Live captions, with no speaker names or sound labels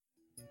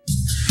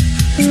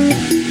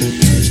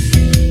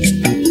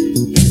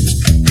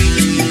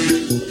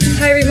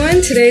Hi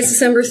everyone, today is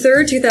December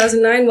 3rd,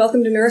 2009.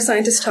 Welcome to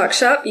Neuroscientist Talk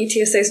Shop,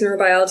 UTSA's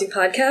neurobiology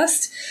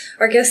podcast.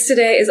 Our guest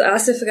today is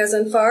Asif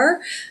Ghazanfar,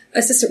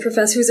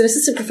 who's an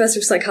assistant professor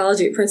of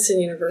psychology at Princeton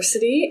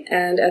University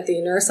and at the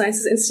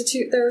Neurosciences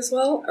Institute there as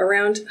well. Hi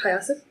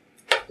Asif.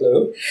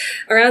 Hello.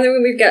 Around the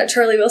room we've got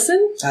Charlie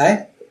Wilson.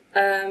 Hi.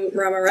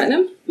 Rama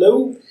Ratnam.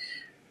 Hello.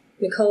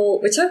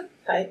 Nicole Wicha.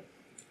 Hi.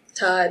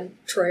 Todd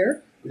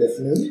Troyer. Good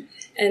afternoon.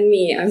 And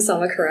me, I'm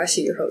Salma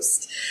Karashi, your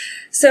host.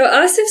 So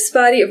Asif's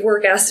body of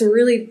work asks some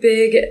really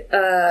big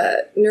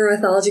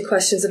neuroethology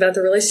questions about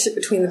the relationship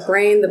between the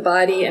brain, the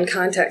body, and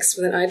context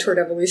with an eye toward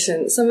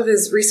evolution. Some of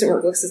his recent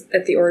work looks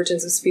at the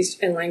origins of speech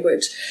and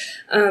language.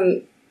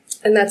 And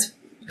that's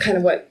kind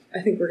of what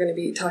I think we're going to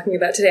be talking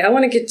about today. I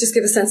want to just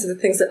give a sense of the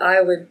things that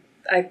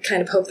I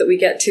kind of hope that we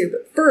get to.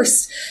 But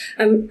first,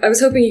 I was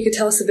hoping you could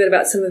tell us a bit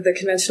about some of the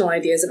conventional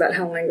ideas about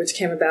how language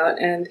came about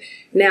and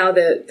now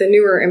the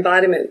newer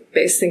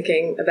embodiment-based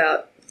thinking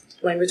about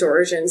language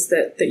origins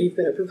that you've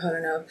been a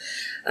proponent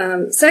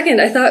of.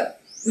 Second, I thought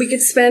we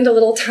could spend a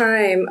little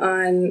time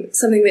on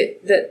something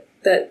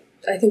that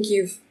I think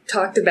you've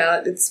talked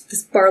about. It's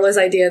this Barlow's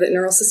idea that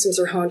neural systems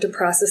are honed to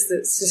process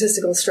the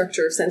statistical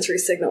structure of sensory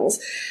signals.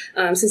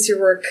 Since your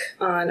work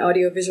on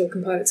audiovisual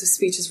components of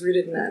speech is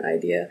rooted in that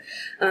idea,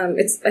 I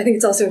think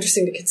it's also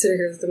interesting to consider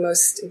here that the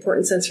most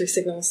important sensory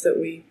signals that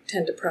we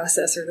tend to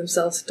process are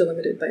themselves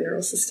delimited by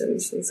neural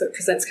systems, and so it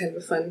presents kind of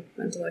a fun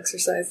mental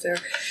exercise there.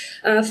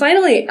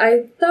 Finally,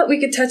 I thought we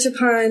could touch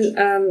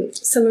upon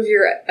some of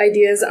your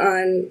ideas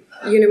on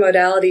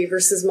unimodality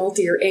versus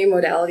multi or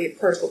amodality of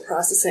particle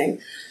processing.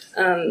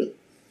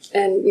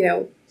 And,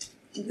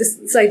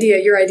 this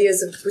idea, your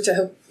ideas of, which I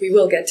hope we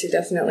will get to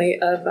definitely,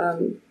 of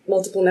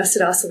multiple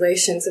nested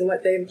oscillations and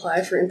what they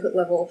imply for input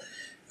level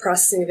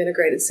processing of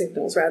integrated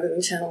signals rather than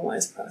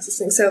channel-wise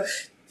processing. So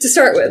to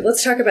start with,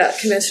 let's talk about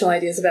conventional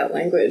ideas about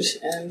language.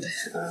 And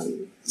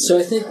So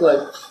I think,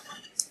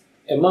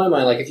 in my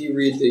mind, if you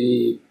read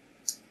the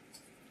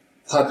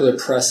popular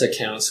press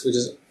accounts, which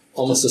is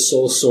almost the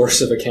sole source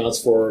of accounts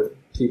for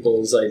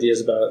people's ideas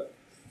about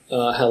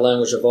how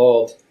language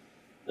evolved,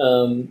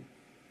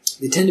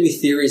 they tend to be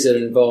theories that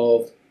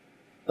involve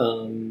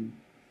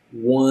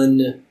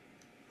one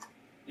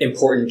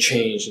important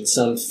change in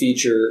some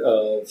feature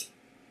of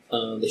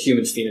the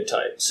human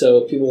phenotype.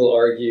 So people will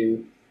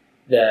argue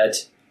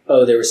that,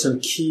 there was some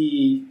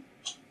key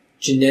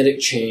genetic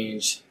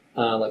change,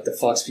 like the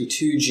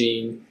FOXP2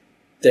 gene,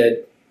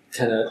 that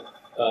kind of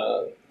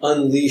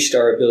unleashed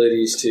our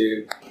abilities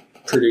to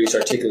produce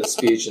articulate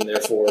speech and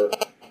therefore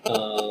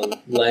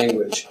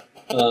language.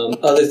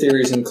 Other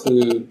theories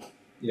include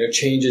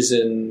changes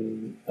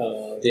in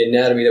the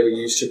anatomy that we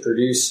use to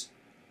produce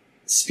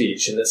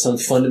speech, and that some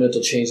fundamental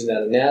change in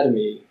that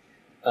anatomy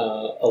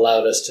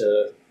allowed us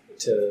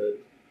to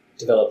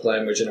develop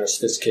language and our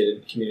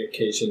sophisticated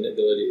communication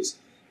abilities.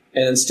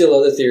 And then still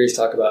other theories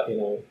talk about,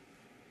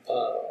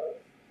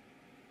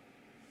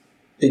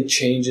 big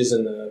changes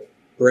in the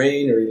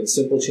brain or even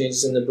simple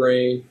changes in the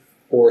brain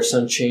or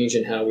some change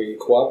in how we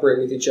cooperate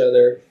with each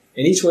other.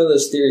 And each one of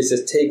those theories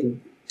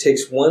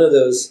takes one of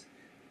those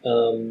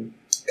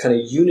kind of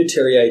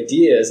unitary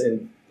ideas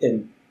and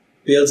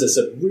builds us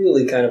a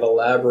really kind of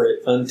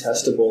elaborate,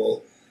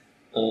 untestable,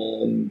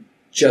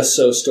 just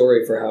so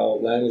story for how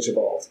language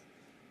evolved.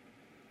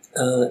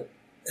 And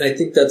I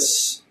think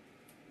that's,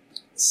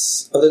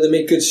 other than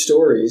make good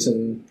stories,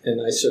 and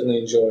I certainly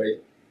enjoy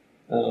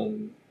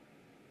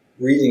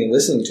reading and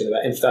listening to them.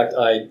 In fact,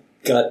 I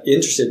got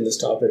interested in this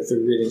topic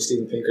through reading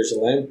Steven Pinker's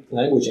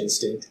Language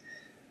Instinct.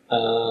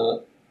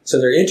 So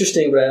they're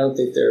interesting, but I don't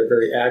think they're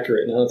very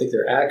accurate. And I don't think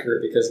they're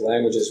accurate because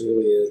language is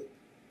really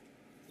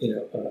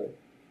a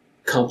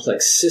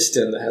complex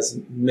system that has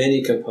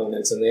many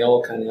components, and they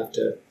all kind of have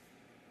to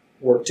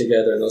work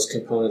together. And those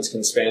components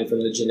can span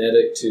from the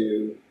genetic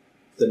to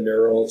the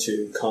neural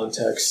to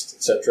context,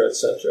 et cetera, et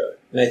cetera.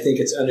 And I think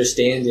it's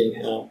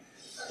understanding how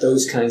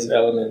those kinds of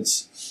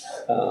elements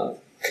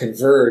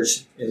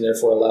converge and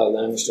therefore allow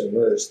language to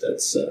emerge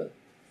that's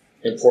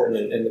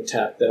important in the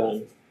tack that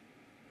I'm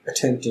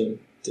attempting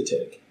to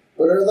take.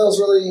 But are those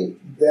really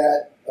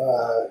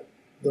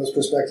those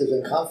perspectives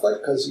in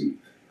conflict? Because you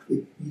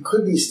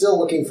could be still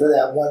looking for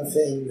that one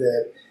thing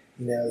that,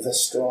 the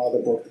straw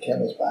that broke the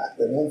camel's back,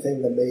 the one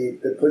thing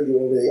that put you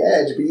over the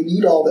edge, but you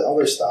need all the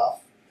other stuff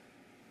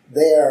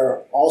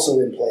there also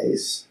in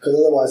place, because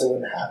otherwise it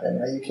wouldn't happen,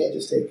 right? You can't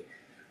just take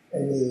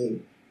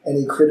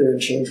any critter and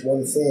change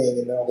one thing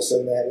and then all of a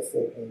sudden they have a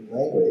full-blown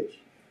language.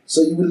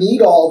 So you would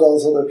need all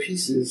those other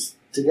pieces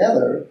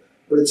together,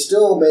 but it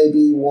still may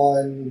be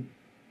one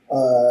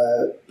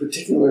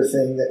particular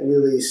thing that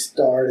really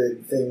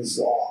started things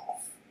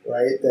off,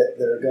 right,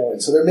 that are going.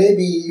 So there may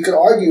be, you could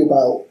argue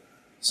about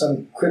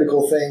some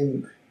critical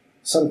thing,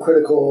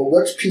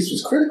 which piece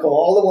was critical.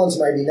 All the ones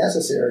might be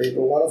necessary,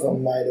 but one of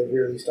them might have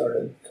really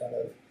started kind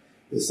of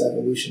this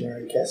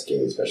evolutionary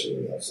cascade, especially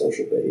when you have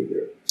social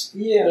behavior.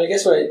 Yeah, and I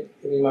guess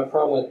my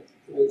problem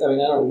with I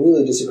don't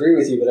really disagree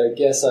with you, but I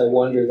guess I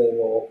wonder then,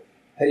 well,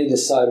 how do you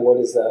decide what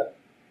is that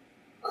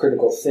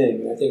critical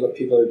thing. And I think what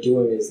people are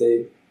doing is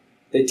they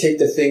take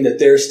the thing that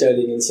they're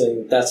studying and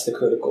saying that's the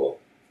critical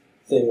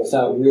thing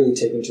without really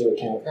taking into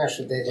account How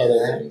should they do other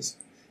that? things.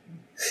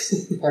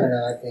 What an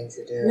odd thing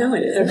to do. No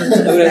one ever I mean,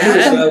 I think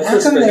it's, How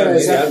come maybe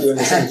there I'm doing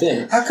the same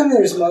thing. How come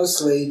there's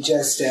mostly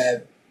just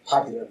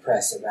popular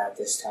press about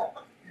this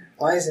topic?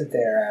 Why isn't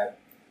there a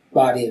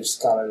body of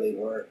scholarly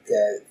work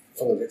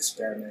full of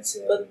experiments?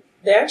 But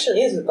there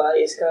actually is a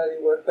body of scholarly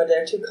work, but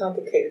they're too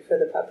complicated for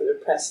the popular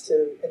press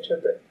to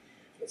interpret.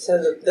 So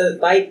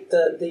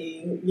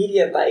the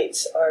media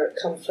bites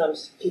come from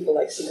people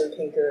like Steven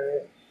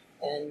Pinker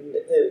and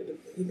the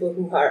people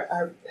who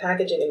are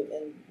packaging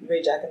and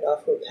Ray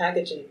Jackendorf who are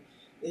packaging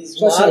these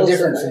So it's models. no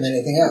different from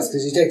anything else,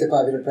 because you take the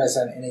popular press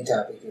on any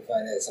topic, you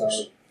find that it's all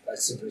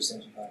super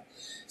simplified.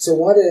 So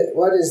what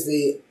is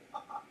the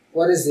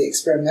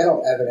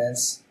experimental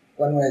evidence,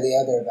 one way or the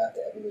other, about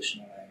the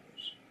evolution of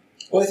language?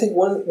 Well, I think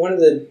one of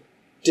the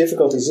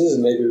difficulties is,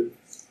 and maybe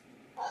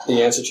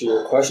the answer to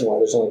your question why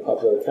there's only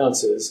popular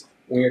accounts is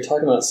when you're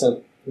talking about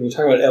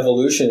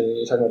evolution and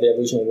you're talking about the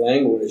evolution of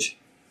language,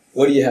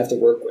 what do you have to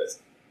work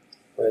with?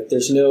 Right?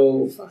 There's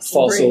no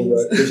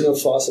there's no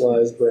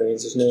fossilized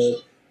brains. There's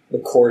no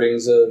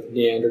recordings of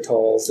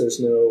Neanderthals. There's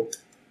no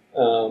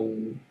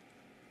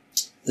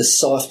the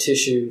soft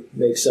tissue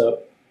makes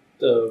up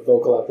the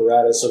vocal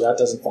apparatus, so that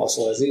doesn't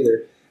fossilize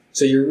either.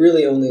 So you're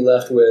really only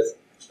left with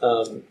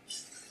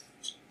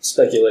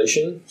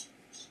speculation,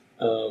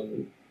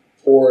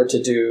 or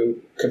to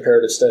do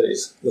comparative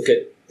studies. Look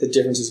at the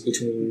differences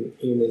between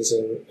humans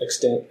and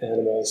extant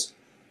animals,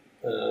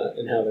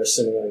 and how they're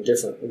similar and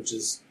different, which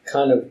is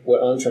kind of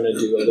what I'm trying to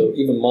do, although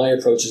even my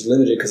approach is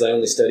limited because I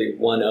only study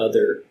one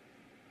other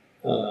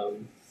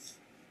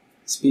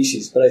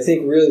species. But I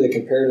think really the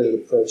comparative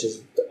approach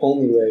is the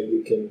only way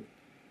you can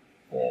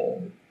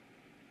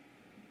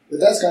But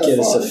that's kind get of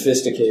a fun.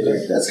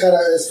 sophisticated...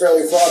 It's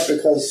fairly fraught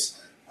because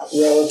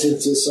relative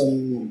to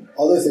some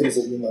other things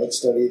that you might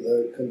study,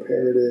 the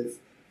comparative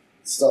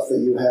stuff that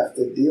you have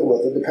to deal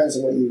with, it depends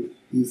on what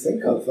you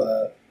think of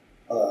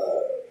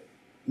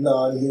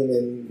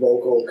non-human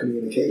vocal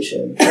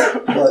communication.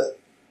 But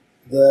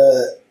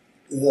there's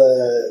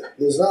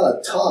not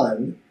a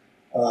ton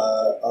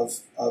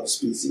of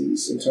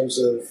species in terms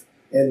of,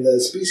 and the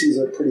species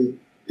are pretty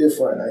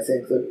different. I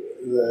think that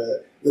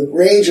the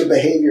range of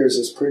behaviors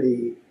is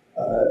pretty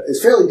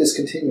is fairly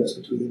discontinuous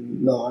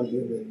between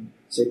non-human,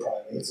 say,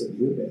 primates and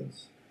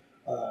humans.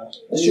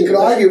 And you can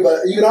argue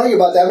about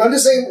that. And I'm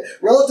just saying,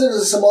 relative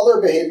to some other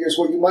behaviors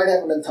where you might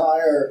have an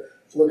entire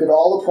look at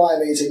all the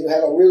primates and you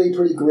have a really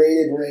pretty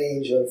graded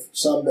range of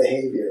some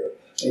behavior,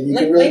 and you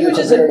can really do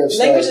comparative studies.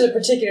 Language is a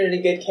particularly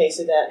good case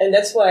of that, and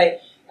that's why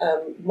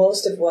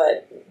most of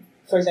what,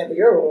 for example,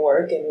 your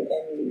work and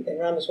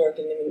Rama's work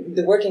and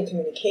the work in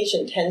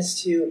communication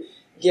tends to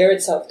gear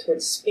itself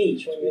towards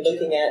speech when you're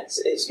looking at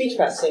speech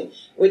processing,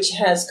 which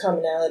has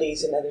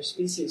commonalities in other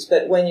species.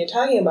 But when you're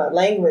talking about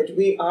language,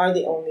 we are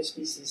the only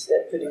species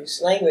that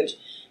produce language.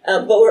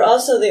 But we're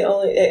also the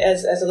only,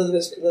 as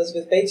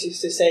Elizabeth Bates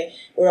used to say,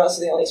 we're also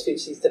the only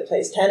species that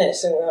plays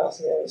tennis, and we're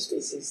also the only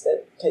species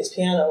that plays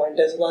piano and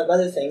does a lot of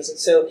other things. And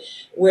so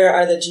where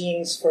are the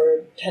genes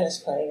for tennis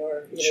playing,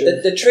 or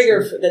the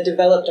trigger that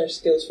developed our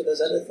skills for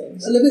those other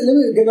things? Let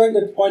me get back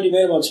to the point you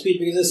made about speech,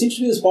 because there seems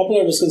to be this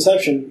popular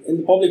misconception in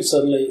the public,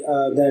 certainly,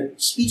 that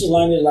speech is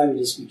language, language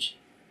is speech.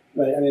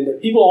 Right? I mean,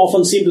 people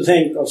often seem to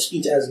think of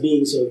speech as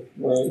being sort of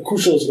the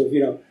crucial sort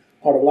of,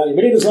 part of language,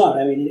 but it is not.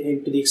 I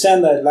mean, to the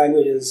extent that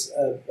language is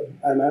a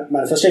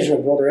manifestation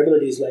of broader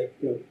abilities like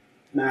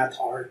math,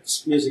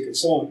 arts, music, and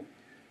so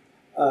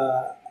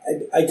on.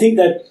 I think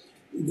that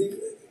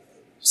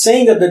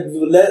saying that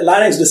the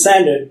larynx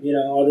descended,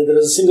 or that there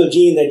is a single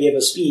gene that gave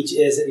us speech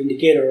is an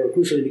indicator or a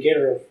crucial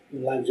indicator of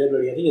language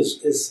ability, I think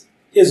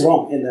is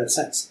wrong in that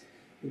sense.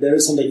 There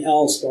is something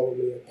else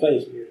probably at play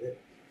here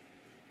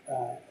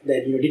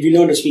that did you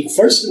learn to speak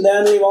first and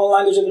then evolve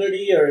language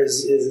ability, or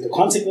is it a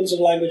consequence of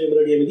language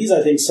ability? I mean, these are,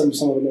 I think, some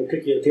of the more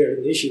trickier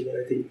theoretical issues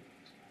that I think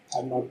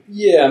I'm not...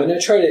 Yeah, I mean, I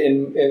try to,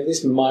 at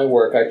least in my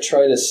work, I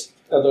try to,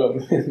 although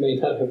it may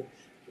not have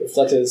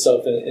reflected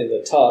itself in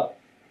the talk,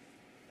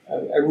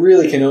 I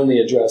really can only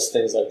address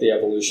things like the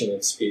evolution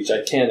of speech.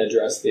 I can't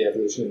address the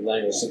evolution of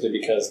language simply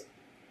because,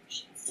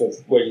 for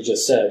what you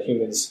just said,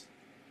 humans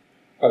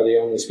are the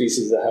only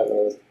species that have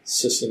a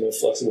system of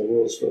flexible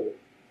rules for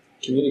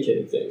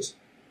communicating things.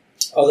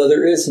 Although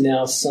there is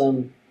now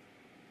some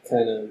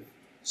kind of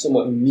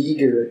somewhat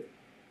meager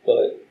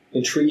but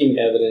intriguing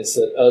evidence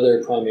that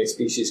other primate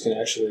species can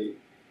actually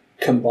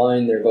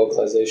combine their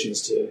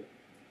vocalizations to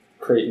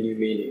create new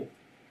meaning.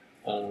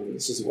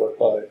 This is work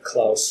by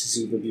Klaus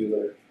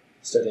Zuberbuehler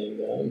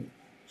studying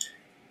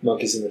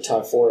monkeys in the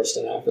Thai forest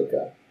in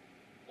Africa.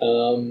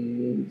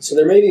 So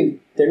there may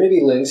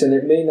be links, and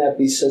there may not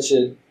be such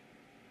a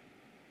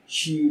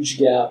huge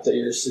gap that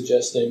you're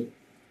suggesting,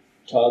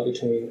 Todd,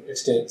 between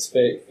extant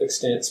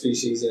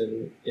species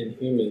and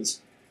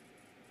humans.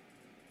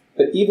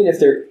 But even if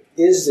there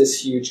is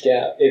this huge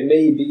gap, it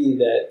may be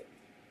that,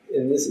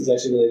 and this is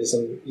actually related to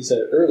something you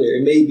said earlier,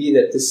 it may be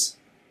that this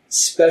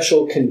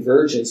special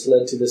convergence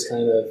led to this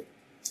kind of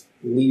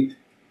leap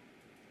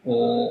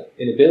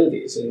in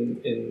abilities.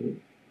 And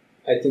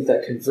I think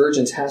that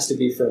convergence has to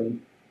be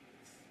from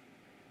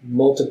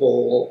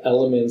multiple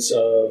elements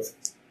of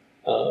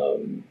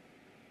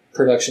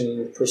production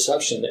and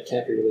perception that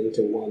can't be related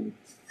to one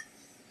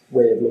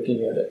way of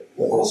looking at it,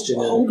 whether it's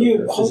genetic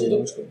or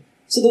physiological.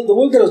 So the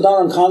work that was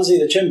done on Kanzi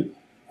the chimp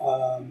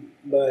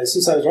by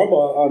Suicide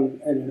Robot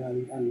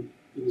and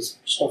it was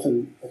stuff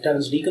in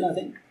Terence Deacon, I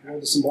think,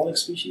 the symbolic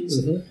species.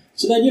 Mm-hmm.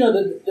 So then,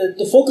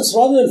 the focus,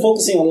 rather than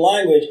focusing on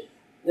language,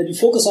 that you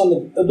focus on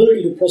the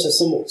ability to process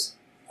symbols,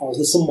 or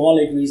the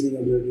symbolic reasoning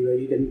ability, where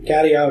you can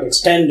carry out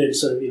extended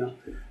sort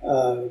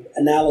of,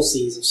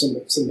 analyses of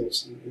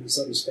symbols in a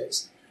certain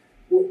space.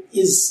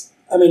 Does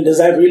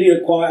that really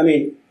require,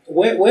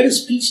 where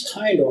does speech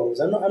tie into all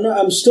this?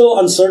 I'm still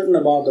uncertain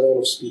about the role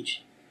of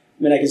speech.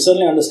 I can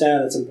certainly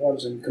understand its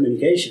importance in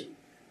communication,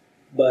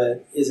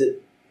 but is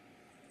it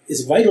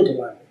vital to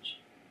language,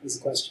 is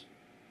the question.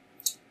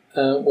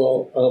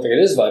 Well, I don't think it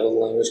is vital to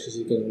language, because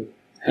you can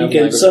have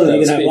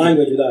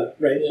language without,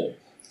 right? Yeah.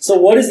 So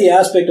what is the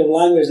aspect of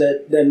language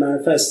that then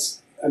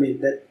manifests,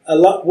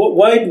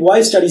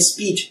 why study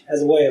speech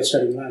as a way of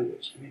studying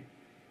language?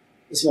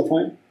 You see my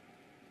point?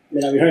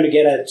 Are we trying to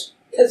get at...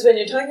 Because when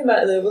you're talking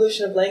about the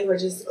evolution of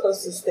language, it's the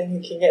closest thing you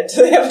can get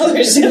to the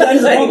evolution of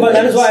language. But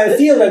that is why I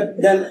feel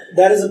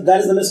that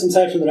is the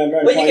misconception that I'm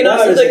trying to point out. But you can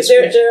also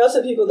there are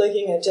also people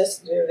looking at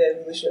the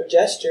evolution of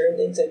gesture and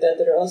things like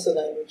that are also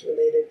language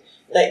related.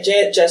 Like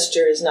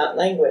gesture is not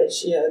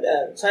language.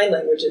 Sign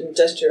language and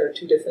gesture are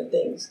two different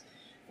things.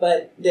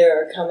 But there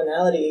are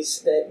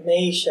commonalities that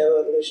may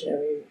show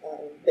evolutionary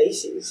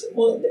bases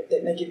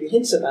that may give you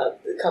hints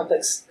about the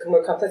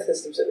more complex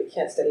systems that we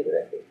can't study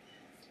directly.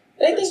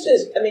 I think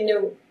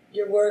that,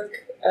 your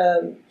work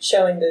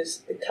showing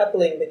the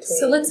coupling between...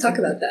 So let's talk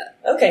about that.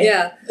 Okay.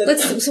 Yeah.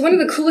 So one of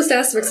the coolest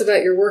aspects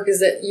about your work is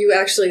that you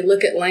actually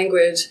look at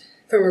language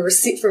from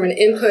an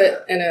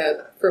input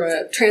and from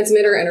a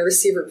transmitter and a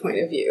receiver point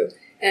of view.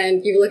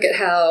 And you look at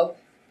how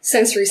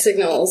sensory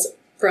signals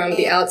from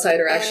the outside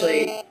are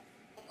actually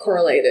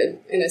correlated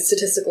in a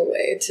statistical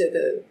way to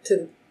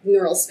the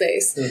neural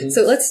space. Mm-hmm.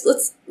 So let's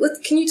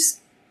can you just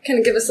kind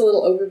of give us a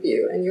little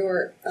overview and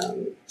your...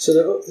 So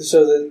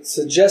the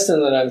suggestion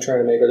that I'm trying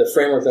to make, or the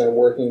framework that I'm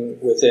working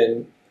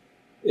within,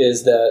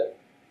 is that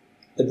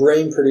the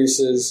brain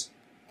produces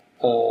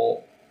a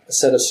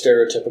set of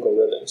stereotypical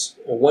rhythms.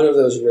 And one of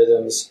those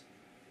rhythms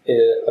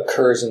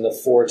occurs in the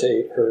 4 to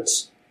 8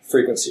 hertz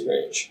frequency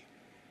range.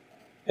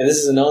 And this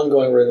is an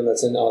ongoing rhythm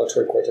that's in the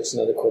auditory cortex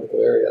and other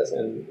cortical areas.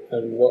 And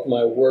what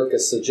my work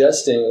is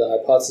suggesting, the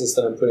hypothesis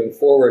that I'm putting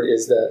forward,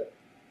 is that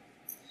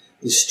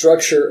the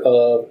structure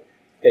of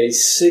a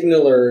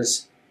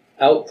signaler's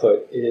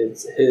output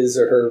is his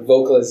or her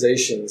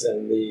vocalizations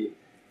and the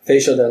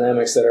facial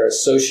dynamics that are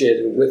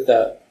associated with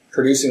that,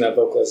 producing that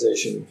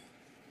vocalization,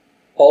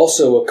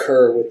 also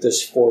occur with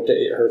this 4 to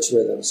 8 hertz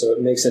rhythm. So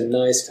it makes a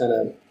nice kind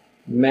of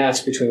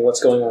match between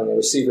what's going on in the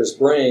receiver's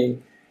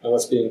brain and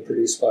what's being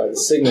produced by the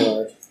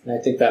signaler. And I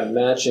think that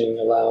matching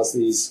allows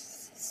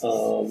these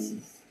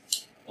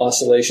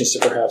oscillations to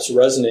perhaps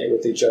resonate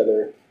with each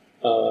other,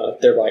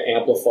 thereby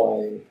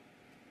amplifying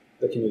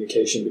the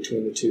communication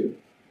between the two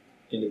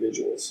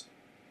individuals.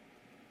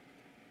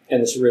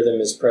 And this rhythm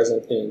is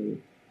present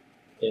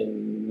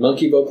in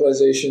monkey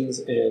vocalizations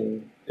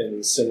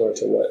and similar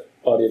to what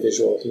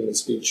audiovisual human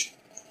speech.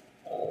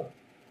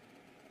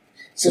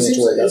 So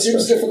it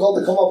seems difficult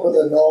to come up with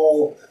a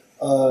null.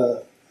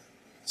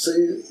 So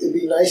it'd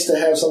be nice to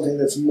have something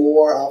that's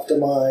more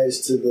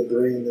optimized to the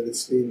brain that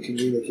it's being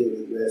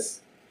communicated with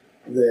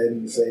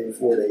than, say,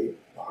 4 to 8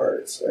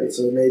 hertz, right?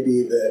 So it may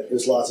be that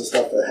there's lots of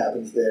stuff that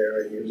happens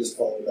there and you're just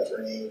following that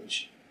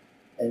range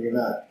and you're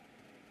not,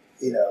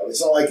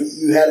 it's not like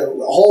you had a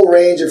whole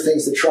range of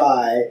things to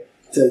try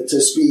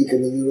to speak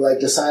and then you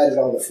decided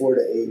on the 4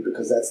 to 8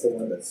 because that's the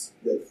one that's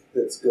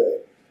good.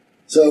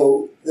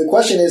 So the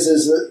question is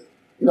that,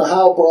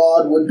 how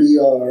broad would be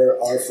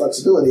our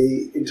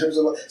flexibility in terms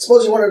of,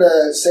 suppose you wanted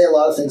to say a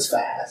lot of things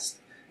fast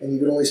and you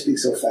could only speak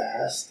so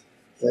fast.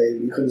 Say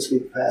you couldn't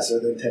speak faster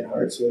than 10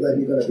 hertz, well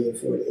then you're going to be in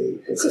 4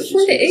 to 8. So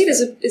 4 to 8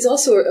 is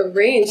also a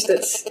range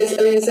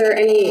is there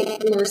any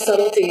more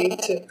subtlety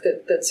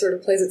that sort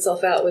of plays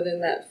itself out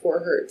within that 4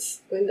 hertz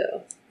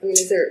window?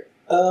 Is there...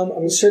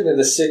 certainly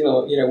the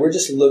signal, we're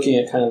just looking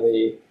at kind of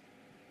the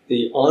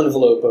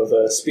envelope of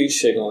a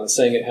speech signal and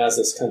saying it has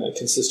this kind of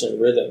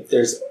consistent rhythm.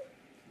 There's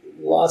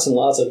lots and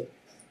lots of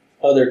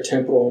other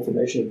temporal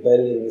information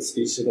embedded in the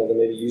speech signal that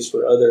may be used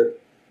for other...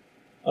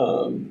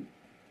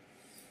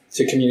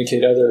 to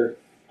communicate other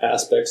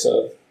aspects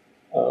of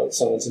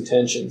someone's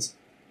intentions.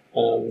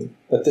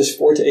 But this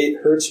 4 to 8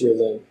 hertz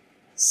rhythm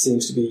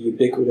seems to be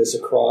ubiquitous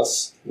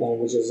across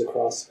languages,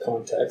 across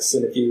contexts.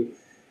 And if you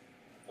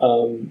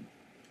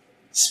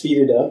speed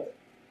it up,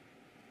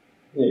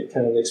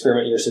 kind of the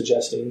experiment you're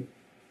suggesting,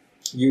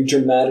 you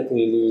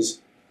dramatically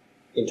lose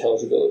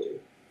intelligibility.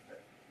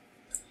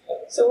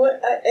 So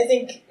what I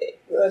think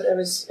what I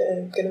was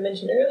going to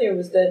mention earlier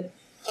was that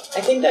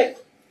I think that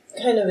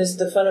kind of is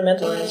the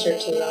fundamental answer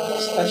to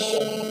Rama's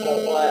question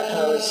about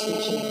how is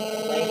speech and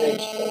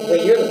language, the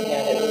way you're looking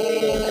at it,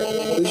 related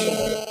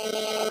evolutionally.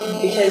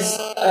 Because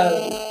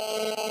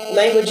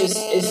language is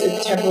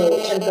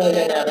temporally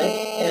dynamic,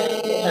 and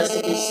it has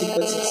to be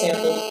sequenced and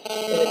sampled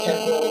in a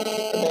temporal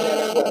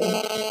dynamic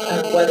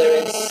way, whether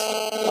it's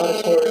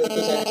auditorily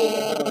presented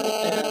or not.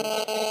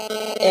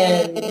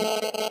 And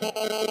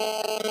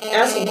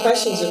asking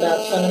questions about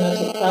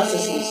fundamental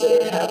processes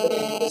that are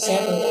happening, the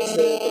sampling rates,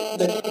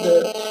 the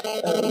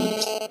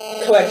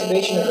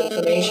coactivation of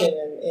information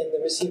in the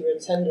receiver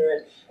and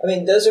sender. I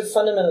mean, those are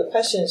fundamental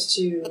questions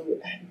to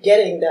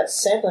getting that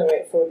sampling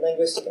rate for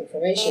linguistic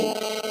information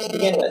to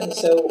begin with. And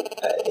so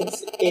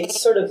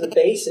it's sort of the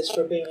basis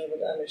for being able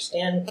to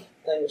understand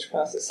language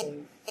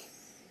processing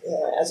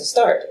as a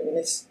start. I mean,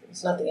 it's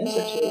not the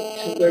answer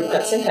to where we've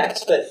got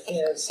syntax, but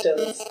still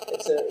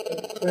it's a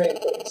very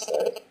important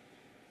start.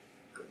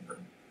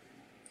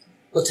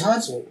 Well,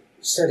 Tanzu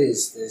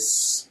studies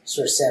this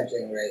sort of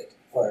sampling rate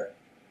for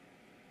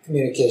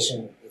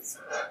communication with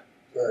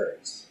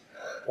birds,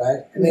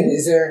 right? I mean,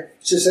 is there...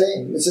 It's the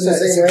same. It's in the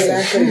same range.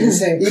 Exactly the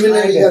same. Even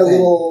if you got a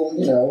little,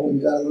 you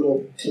got a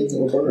little teeny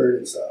little bird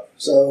and stuff.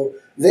 So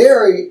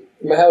there...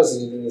 How is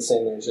it in the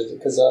same range?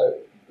 Because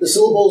the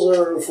syllables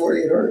are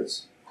 48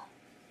 hertz.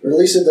 Or at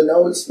least at the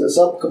notes, the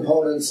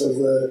subcomponents of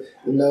the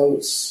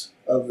notes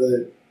of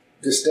the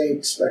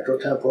distinct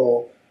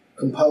spectrotemporal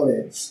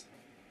components,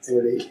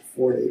 48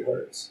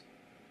 hertz.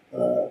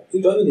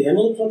 You talking the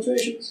envelope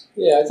fluctuations?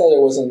 Yeah, I thought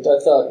it wasn't. I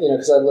thought,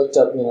 because I looked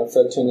up,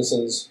 Fred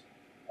Tunison's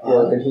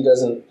work, and he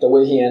doesn't, the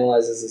way he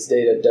analyzes his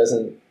data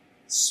doesn't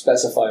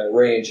specify a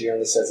range. He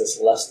only says it's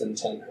less than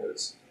 10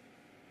 hertz.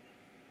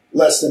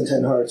 Less than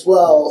 10 hertz.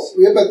 Well,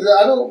 yeah, but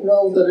I don't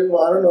know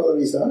that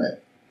he's done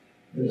it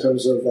in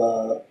terms of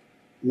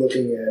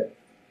looking at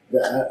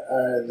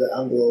the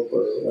envelope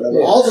or whatever.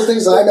 Yeah. All the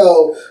things I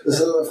know,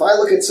 if I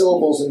look at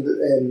syllables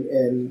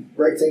and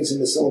break things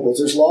into syllables,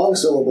 there's long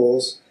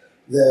syllables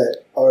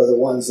that are the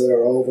ones that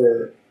are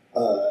over,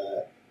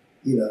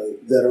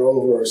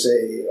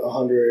 say,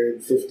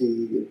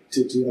 150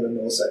 to 200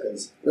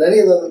 milliseconds. But any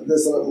of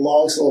this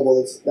long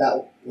syllable that's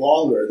that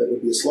longer, that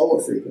would be a slower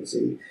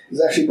frequency,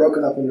 is actually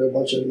broken up into a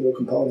bunch of little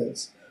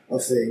components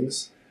of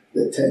things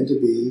that tend to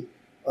be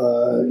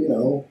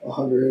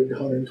 100,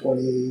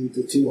 120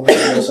 to 200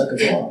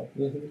 milliseconds long.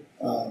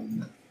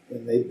 Mm-hmm.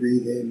 And they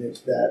breathe in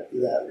into that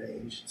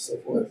range and so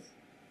forth.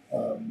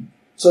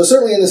 So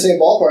certainly in the same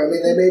ballpark. I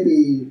mean, they may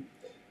be...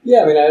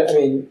 Yeah, I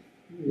mean,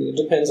 it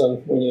depends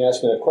on when you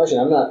ask me that question.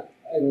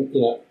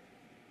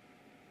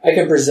 I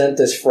can present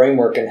this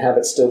framework and have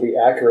it still be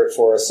accurate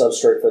for a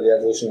substrate for the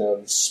evolution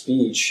of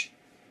speech,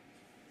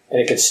 and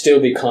it could still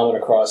be common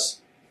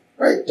across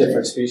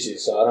different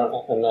species. So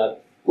I'm not...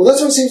 Well, that's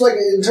what it seems like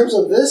in terms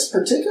of this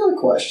particular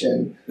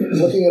question,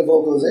 looking at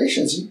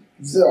vocalizations,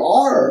 there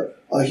are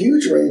a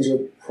huge range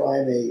of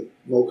primate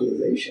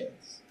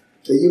vocalizations.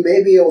 So you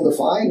may be able to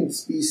find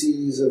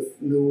species of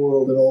New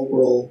World and Old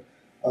World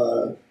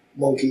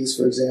monkeys,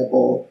 for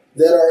example,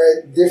 that are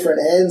at different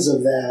ends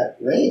of that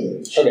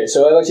range. Okay,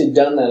 so I've actually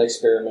done that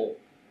experiment.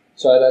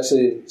 So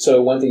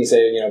one thing you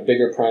say,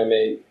 bigger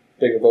primate,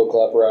 bigger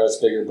vocal apparatus,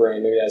 bigger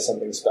brain, maybe that's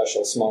something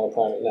special, smaller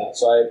primate now.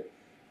 So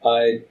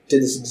I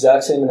did this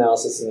exact same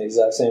analysis in the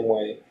exact same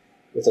way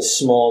with a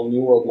small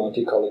New World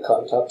monkey called the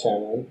cotton-top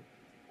tamarin,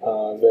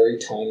 very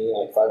tiny,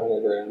 like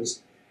 500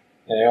 grams.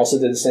 And I also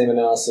did the same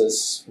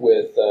analysis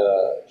with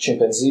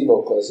chimpanzee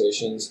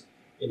vocalizations,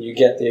 and you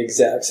get the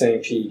exact same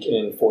peak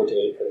in 4 to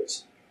 8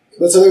 hertz.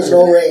 But so there's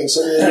no range.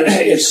 So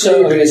it's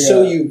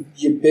so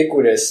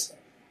ubiquitous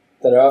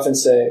that I often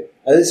say,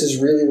 this is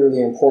really, really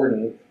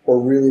important, or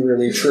really,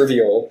 really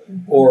trivial,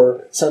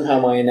 or somehow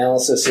my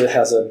analysis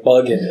has a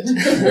bug in it.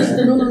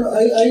 No,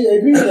 I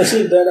agree with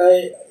Nasib that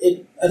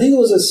I think it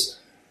was this.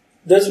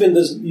 There's been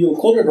this. You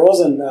quoted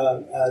Rosen,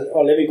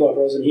 or Levi quoted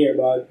Rosen here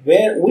about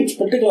which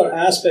particular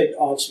aspect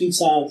of speech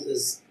sounds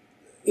is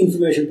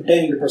information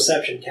pertaining to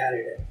perception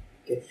carried in.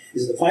 Okay,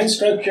 is it the fine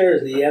structure?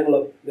 Is the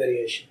envelope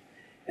variation?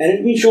 And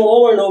it's been shown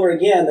over and over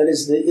again that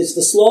it's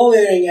the slow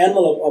varying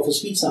envelope of a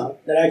speech sound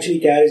that actually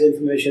carries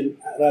information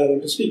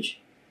relevant to speech.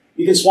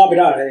 You can swap it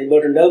out. I think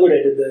Bertrand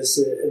Delboudet did this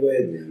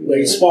where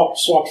he swapped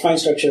fine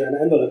structure and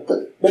envelope.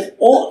 But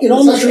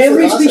almost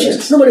every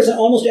species, but it's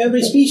almost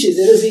every species.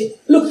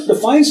 The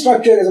fine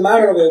structure is a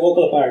matter of a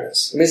vocal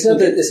apparatus. I mean,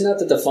 it's not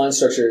that the fine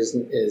structure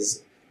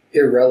is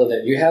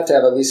irrelevant. You have to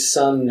have at least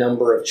some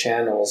number of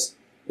channels.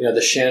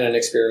 The Shannon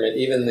experiment,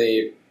 even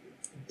the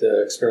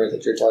experiment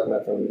that you're talking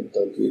about from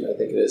Doug Good, I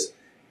think it is.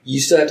 You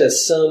still have to have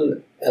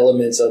some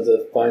elements of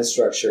the fine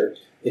structure.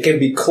 It can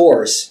be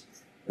coarse,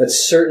 but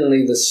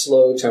certainly the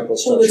slow temporal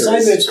structure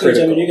is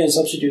critical. Speech, you can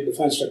substitute the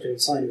fine structure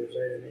with sine waves,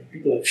 right? I mean,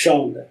 people have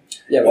shown that.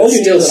 Yeah, but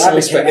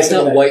it's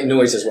not white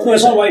noise as well. No,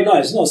 it's not white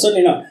noise. No,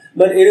 certainly not.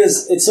 But it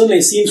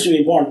certainly seems to be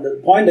important.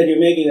 The point that you're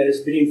making that is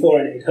between 4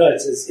 and 8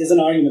 hertz is an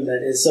argument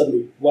that is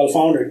certainly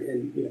well-founded.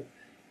 And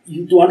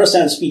to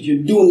understand speech,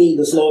 you do need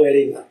the slow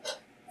varying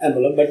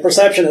envelope, but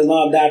perception is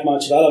not that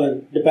much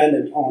relevant,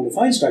 dependent on the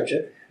fine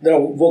structure. there are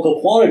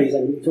vocal qualities.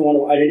 And if you want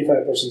to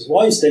identify a person's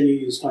voice, then you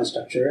use tone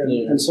structure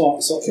and so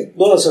on. So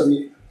those are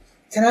certainly.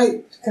 Can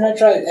I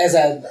try as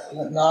a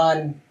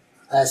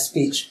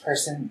non-speech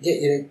person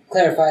get you to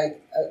clarify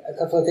a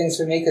couple of things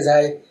for me, because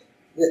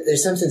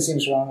there's something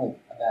seems wrong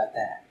about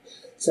that.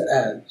 So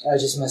I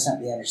just must not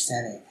be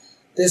understanding it.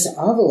 This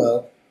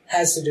envelope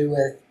has to do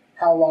with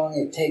how long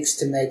it takes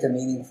to make a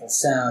meaningful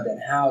sound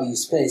and how you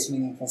space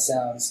meaningful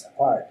sounds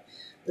apart.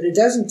 But it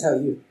doesn't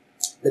tell you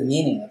the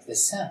meaning of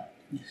this sound.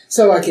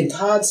 So like in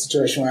Todd's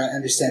situation, where I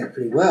understand it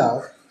pretty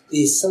well,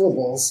 these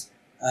syllables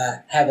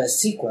have a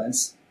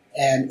sequence,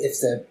 and if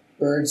the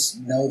birds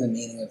know the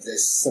meaning of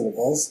these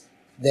syllables,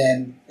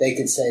 then they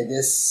could say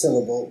this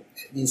syllable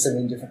means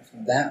something different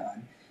from that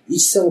one.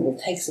 Each syllable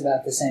takes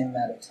about the same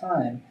amount of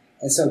time,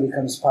 and so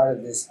becomes part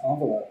of this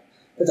envelope.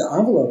 But the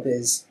envelope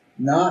is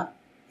not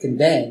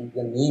conveying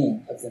the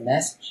meaning of the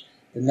message.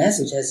 The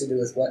message has to do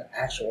with what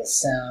actual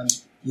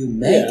sound you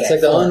make. Yeah, it's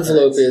like the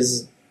envelope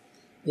is,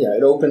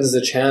 it opens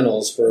the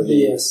channels for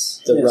the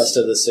rest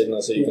of the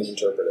signal so you can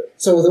interpret it.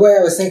 So the way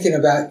I was thinking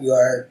about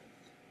your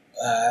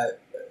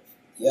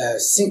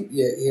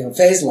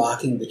phase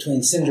locking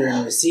between sender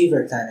and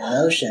receiver kind of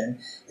notion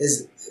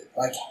is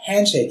like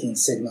handshaking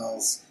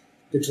signals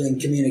between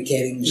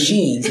communicating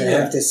machines that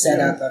have to set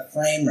up a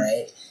frame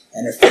rate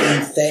and a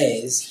frame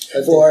phase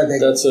for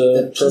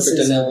the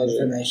pieces of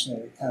information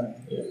that are coming.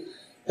 Yeah.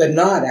 But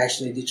not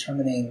actually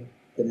determining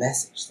the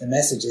message. The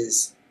message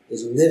is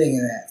living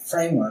in that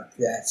framework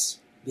that's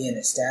being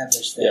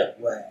established that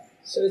way.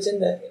 So it's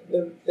in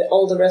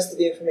all the rest of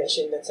the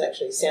information that's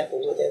actually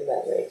sampled within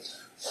that rate,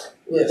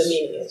 where the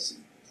meaning is.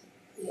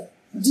 Yeah.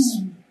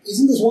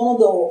 Isn't this one of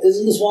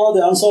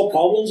the unsolved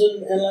problems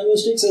in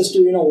linguistics as to,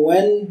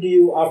 when do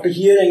you, after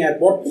hearing, at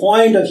what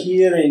point of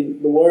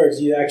hearing the words,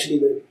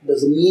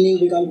 does the meaning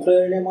become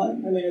clear in your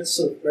mind? I mean,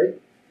 right?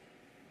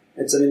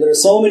 There are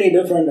so many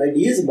different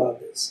ideas about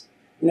this.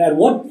 At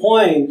what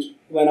point,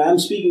 when I'm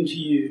speaking to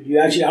you, do you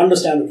actually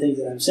understand the things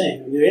that I'm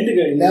saying? You're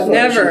integrating. Never,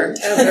 ever.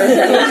 All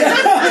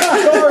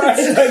right,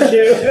 thank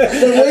you.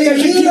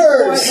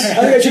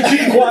 I should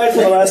keep quiet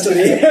for the rest of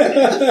the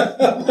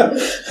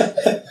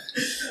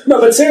No,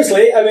 but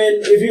seriously, I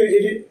mean,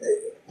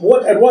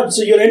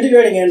 so you're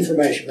integrating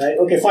information, right?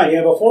 Okay, fine. You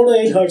have a 4 to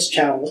 8 hertz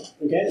channel,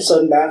 okay, a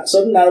certain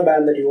narrow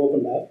band that you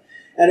opened up,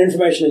 and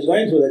information is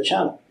going through that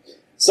channel.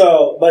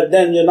 So, but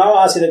then you're now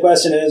asking the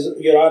question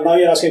you're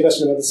asking a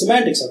question about the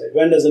semantics of it.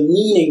 When does the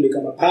meaning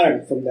become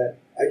apparent from that?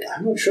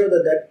 I'm not sure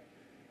that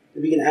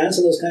we can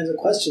answer those kinds of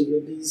questions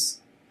with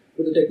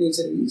the techniques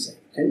that you're using.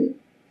 Can you?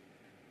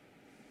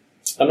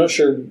 I'm not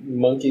sure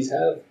monkeys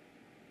have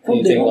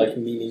anything like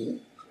meaning.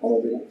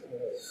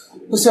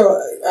 So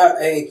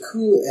a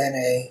coo and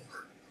a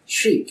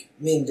shriek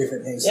mean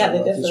different things to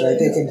monkeys, right?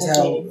 They can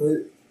tell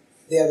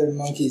the other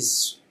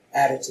monkey's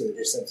attitude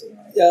or something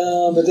like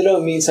that. But they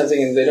don't mean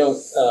something, and they don't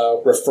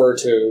refer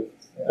to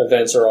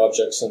events or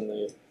objects in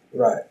the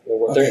right.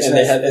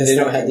 They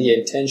don't have the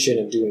intention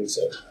of doing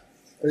so.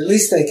 But at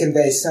least they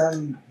convey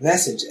some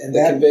message, and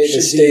they convey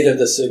the state of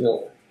the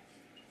signal.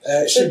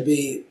 Should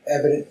be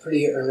evident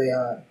pretty early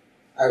on,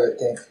 I would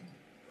think.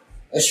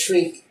 A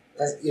shriek,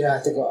 you don't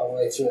have to go all the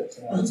way through it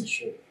to know it's a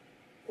shriek.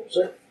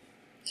 Sure.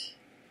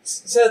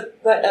 So,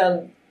 but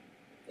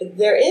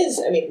there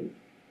is,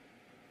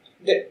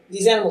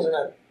 these animals are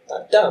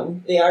not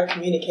dumb. They are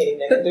communicating.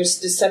 There's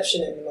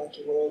deception in the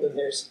monkey world, and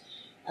there's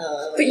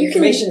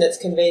information that's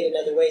conveyed in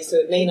other ways. So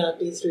it may not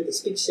be through the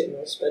speech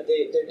signals, but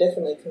they're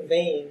definitely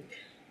conveying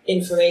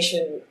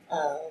information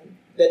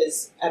that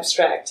is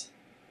abstract.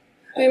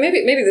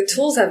 Maybe the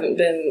tools haven't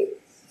been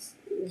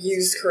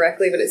used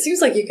correctly, but it seems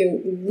like you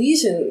can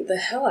lesion the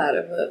hell out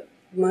of a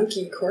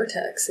monkey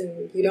cortex,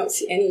 and you don't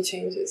see any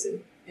changes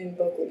in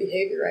vocal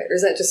behavior, right? Or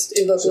is that just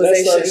in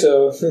vocalization?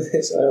 So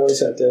I always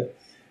have to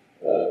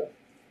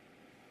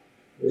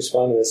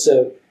respond to this.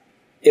 So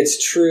it's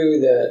true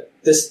that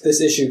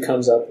this issue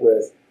comes up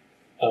with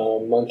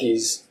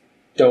monkeys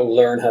don't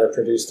learn how to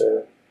produce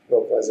their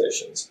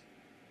vocalizations.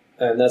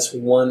 And that's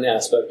one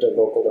aspect of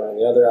vocal learning.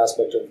 The other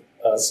aspects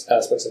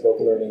of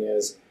vocal learning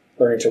is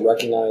learning to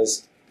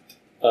recognize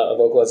a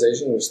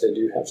vocalization, which they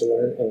do have to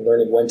learn, and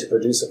learning when to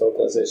produce a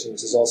vocalization,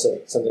 which is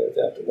also something that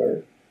they have to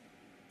learn.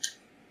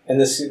 And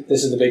this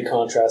is the big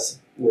contrast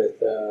with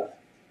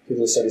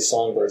people who study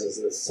songbirds,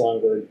 is that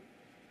songbird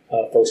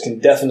folks can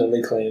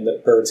definitely claim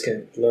that birds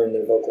can learn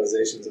their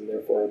vocalizations and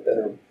therefore a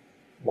better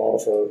model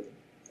for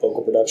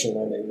vocal production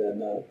learning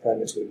than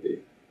primates would be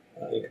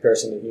in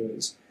comparison to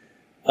humans.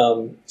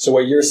 So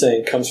what you're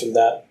saying comes from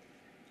that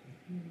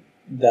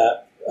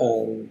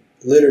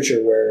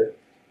literature where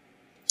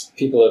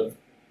people have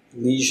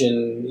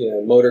lesion,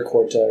 motor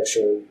cortex,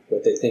 or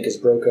what they think is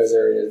Broca's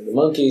area in the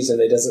monkeys, and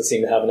it doesn't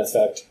seem to have an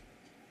effect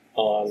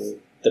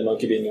on the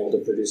monkey being able to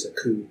produce a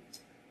coo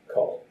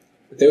call.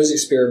 But those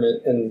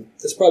experiments, and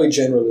that's probably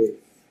generally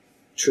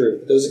true,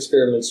 but those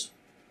experiments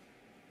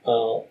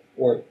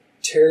weren't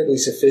terribly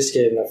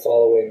sophisticated in the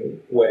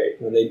following way.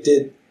 When they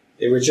did,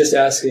 they were just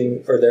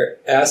asking, or their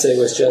assay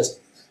was just,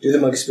 do the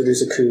monkeys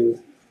produce a coo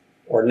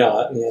or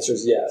not? And the answer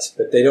is yes.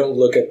 But they don't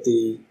look at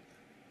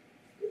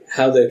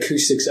how the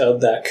acoustics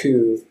of that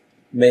coup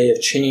may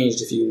have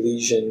changed if you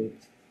lesion,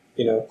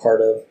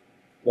 part of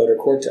motor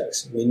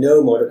cortex. We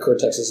know motor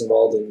cortex is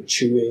involved in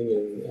chewing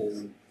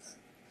and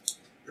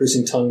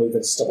producing tongue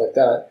movements, stuff like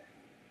that.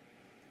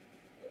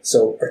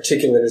 So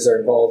articulators are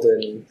involved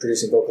in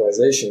producing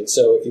vocalization.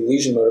 So if you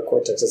lesion motor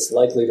cortex, it's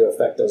likely to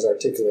affect those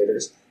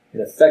articulators.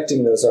 And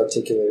affecting those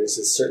articulators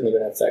is certainly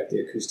going to affect the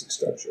acoustic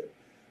structure.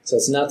 So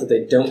it's not that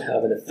they don't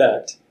have an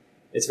effect.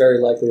 It's very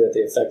likely that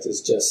the effect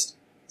is just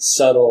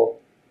subtle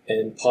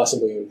and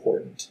possibly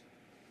important.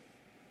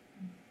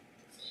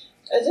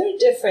 Is there a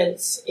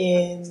difference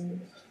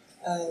in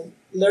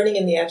learning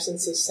in the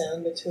absence of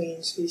sound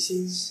between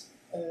species?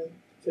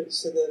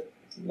 So the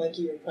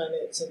monkey or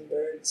primates and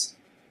birds,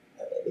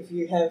 if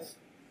you have,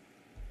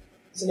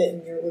 isn't it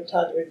in your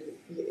vocabulary,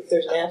 if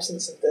there's an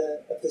absence of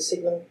the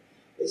signal,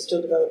 they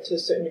still develop to a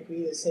certain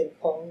degree the same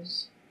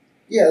calls?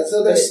 Yeah,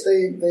 so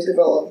they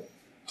develop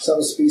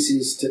some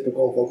species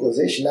typical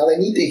vocalization. Now they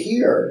need to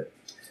hear.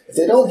 If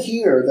they don't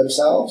hear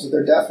themselves, if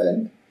they're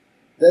deafened,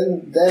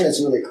 then it's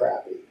really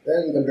crappy.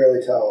 Then you can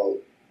barely tell.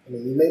 I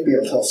mean, you may be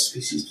able to tell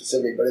species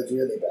specific, but it's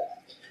really bad.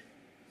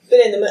 But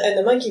in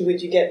the monkey,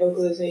 would you get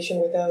vocalization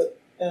without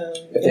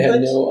if they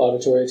have no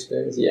auditory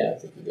experience, yeah, I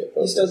think you get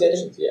vocalizations. You still get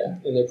it? Yeah,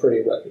 and they're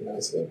pretty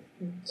recognizable.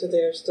 So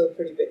they're still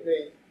pretty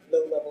very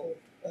low level,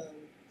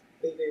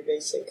 very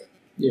basic.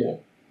 Yeah.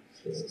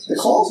 The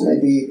calls may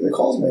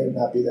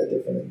not be that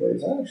different in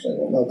birds. I actually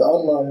don't know. The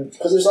unlearned,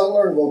 because there's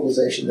unlearned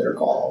vocalization that are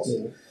calls,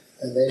 and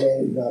they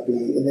may not be,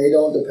 and they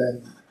don't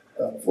depend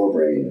on the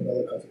forebrain and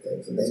other kinds of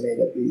things, and they may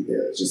not be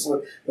there. It's just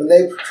when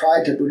they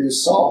try to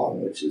produce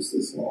song, which is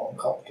this long,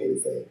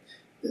 complicated thing,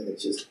 then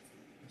it's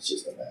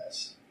just a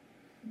mess.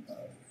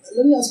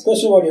 Let me ask a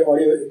question about your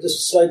audio. Just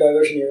a slight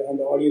diversion here on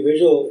the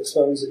audiovisual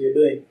experiments that you're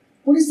doing.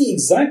 What is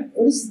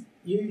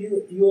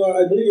you are?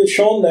 I believe you've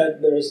shown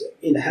that there is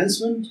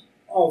enhancement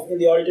in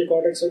the auditory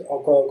cortex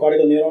or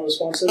cortical neuron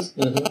responses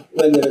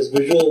when there's a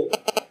visual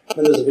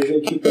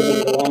cue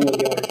present along with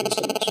the auditory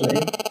stimulus,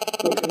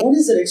 right? What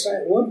is it?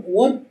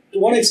 To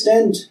what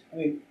extent? I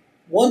mean,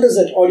 what is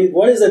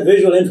that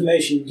visual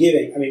information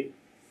giving? I mean,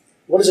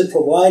 what is it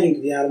providing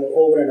to the animal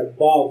over and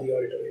above the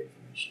auditory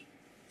information?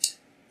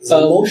 Is it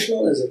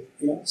emotional? Is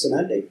it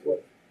semantic?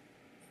 What?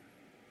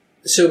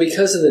 So,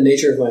 because of the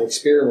nature of my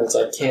experiments,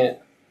 I can't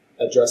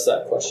address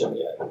that question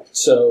yet.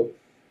 So,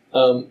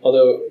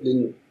 although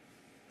the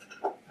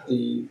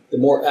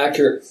more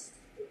accurate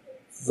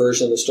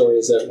version of the story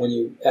is that when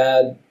you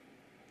add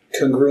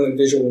congruent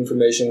visual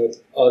information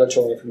with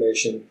auditory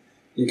information,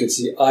 you can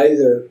see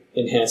either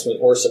enhancement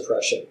or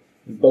suppression.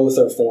 Both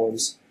are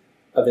forms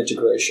of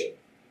integration,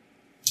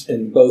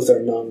 and both are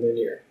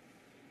nonlinear.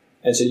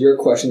 And so your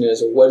question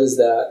is, what is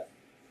that?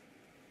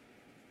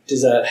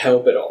 Does that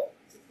help at all?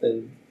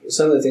 And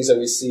some of the things that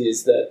we see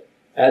is that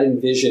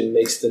adding vision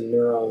makes the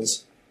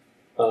neurons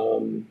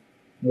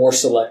more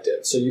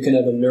selective. So you can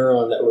have a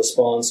neuron that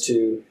responds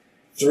to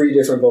 3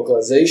 different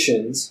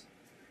vocalizations,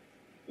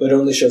 but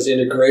only shows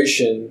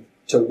integration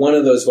to one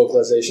of those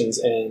vocalizations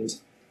and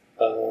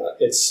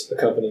its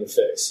accompanying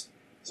face.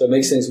 So it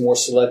makes things more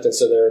selective,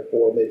 so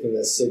therefore making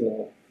the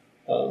signal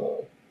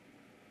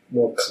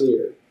more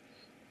clear.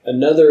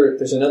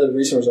 There's another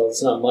recent result.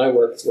 It's not my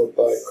work. It's work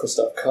by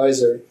Christoph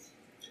Kaiser,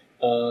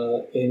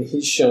 and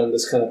he's shown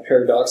this kind of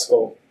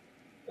paradoxical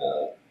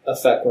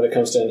effect when it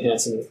comes to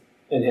enhancement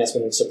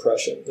and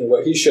suppression. And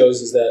what he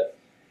shows is that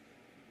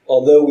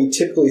although we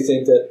typically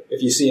think that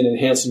if you see an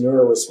enhanced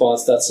neural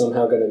response, that's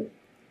somehow going to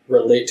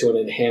relate to an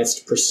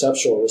enhanced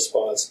perceptual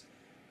response,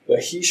 what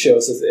he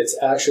shows is it's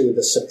actually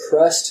the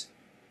suppressed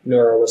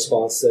neural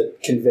response that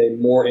convey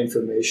more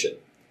information.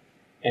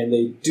 And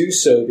they do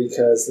so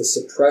because the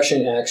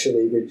suppression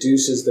actually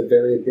reduces the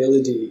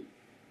variability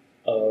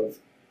of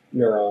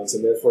neurons,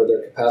 and therefore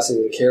their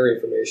capacity to carry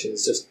information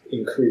is just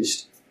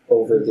increased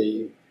over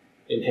the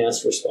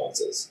enhanced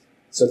responses.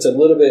 So it's a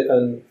little bit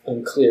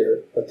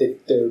unclear, but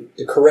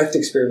the correct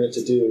experiment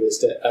to do is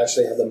to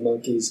actually have the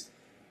monkeys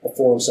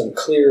perform some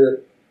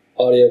clear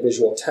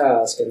audio-visual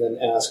task and then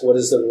ask what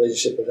is the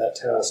relationship of that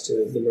task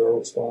to the neural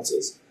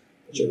responses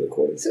that you're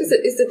recording. So is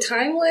the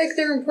time lag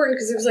there important?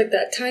 Because there's like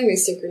that timing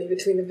synchrony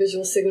between the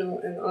visual signal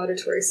and the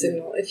auditory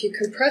signal. If you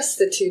compress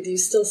the two, do you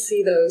still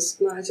see those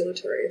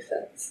modulatory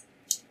effects?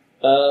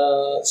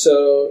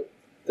 So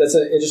that's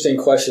an interesting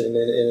question,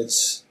 and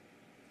it's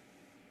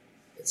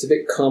a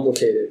bit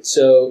complicated.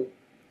 So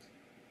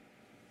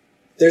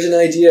there's an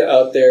idea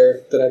out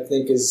there that I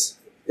think is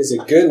a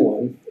good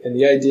one, and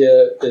the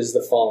idea is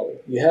the following.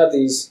 You have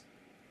these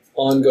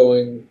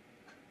ongoing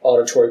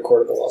auditory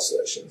cortical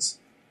oscillations.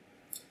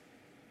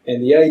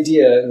 And the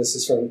idea, and this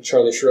is from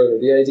Charlie Schroeder,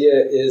 the idea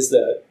is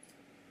that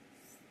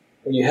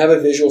when you have a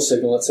visual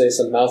signal, let's say it's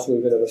a mouth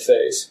movement of a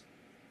face,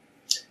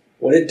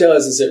 what it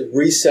does is it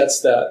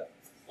resets that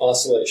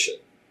oscillation.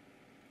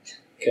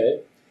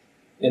 Okay?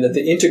 And that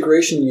the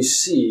integration you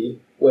see,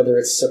 whether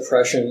it's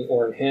suppression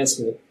or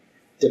enhancement,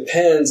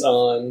 depends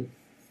on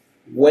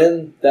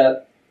when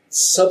that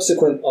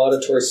subsequent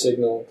auditory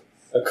signal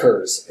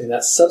occurs. And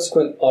that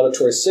subsequent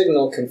auditory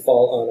signal can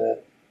fall on a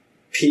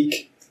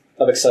peak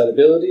of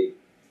excitability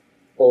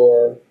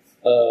or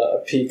a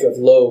peak of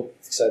low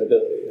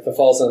excitability. If it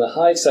falls on a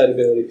high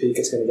excitability peak,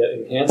 it's going to get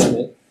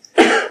enhancement.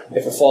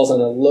 If it falls on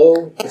a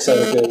low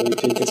excitability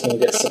peak, it's going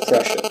to get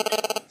suppression.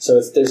 So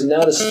there's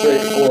not a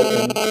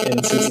straightforward,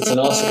 and since it's an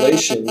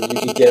oscillation, you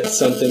could get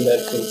something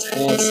that's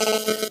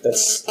enhanced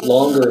that's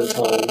longer in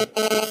time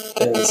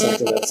than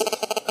something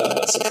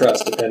that's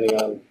suppressed, depending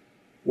on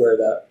where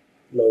that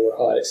low or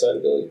high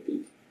excitability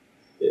peak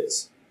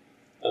is.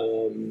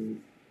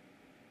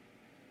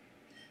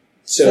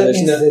 So that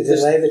means the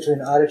delay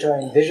between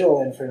auditory and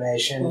visual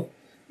information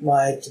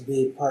might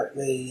be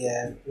partly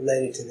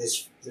related to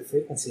the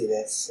frequency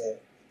that's.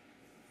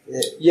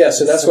 Yeah,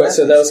 so that's why.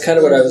 So that was kind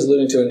of what I was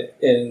alluding to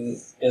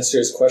in answer to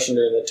his question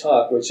during the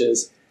talk, which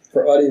is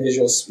for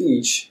audiovisual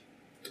speech,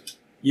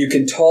 you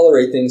can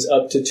tolerate things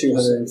up to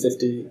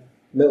 250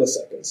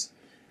 milliseconds.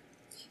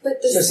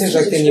 But so it seems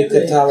like then you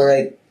could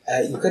tolerate.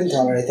 You couldn't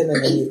tolerate them,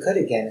 and then you could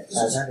again at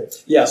 500.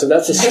 Yeah, so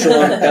that's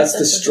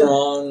the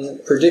strong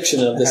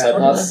prediction of this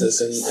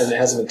hypothesis, and it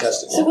hasn't been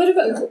tested. So what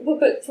about?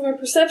 But from a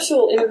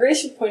perceptual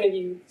integration point of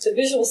view, the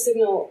visual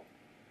signal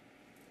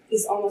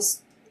is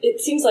almost.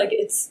 It seems like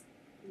it's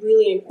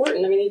really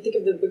important. I mean, you think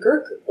of the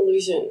McGurk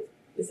illusion.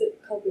 Is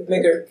it called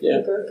McGurk?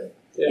 Yeah. McGurk.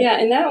 Yeah,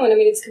 and that one, I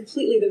mean, it's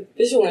completely the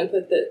visual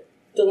input that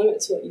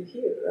delimits what you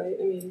hear, right?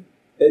 I mean,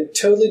 it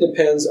totally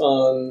depends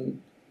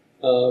on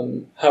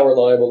how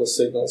reliable the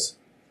signals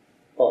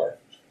are.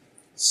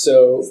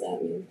 So what does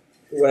that mean?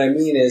 What I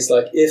mean is,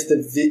 like,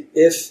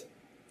 if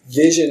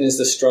vision is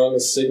the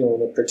strongest signal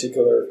in a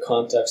particular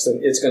context, then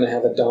it's going to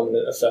have a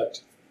dominant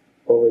effect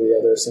over the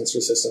other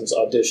sensory systems,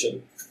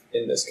 audition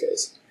in this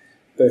case.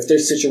 But if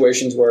there's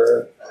situations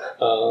where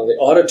the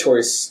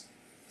auditory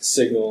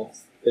signal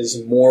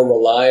is more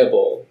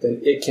reliable,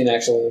 then it can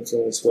actually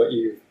influence what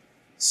you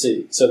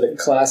see. So the now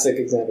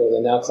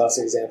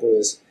classic example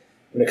is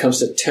when it comes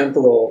to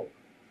temporal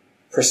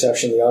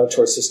perception, the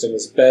auditory system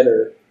is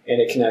better,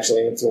 and it can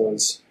actually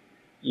influence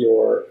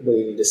your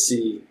ability to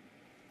see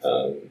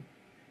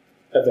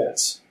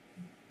events.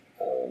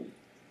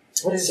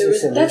 What is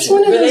this That's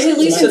one of those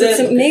illusions. So It's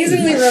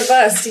amazingly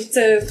robust.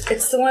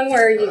 It's the one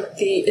where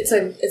it's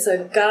a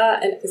ga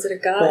and is it a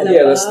ga and a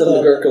Yeah, ba? that's the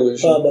McGurk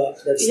illusion.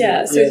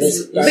 Yeah, so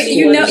but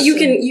you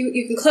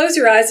can close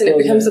your eyes and it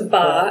becomes a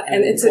ba,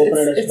 and it's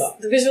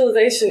the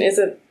visualization is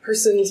a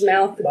person's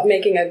mouth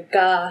making a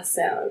ga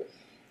sound,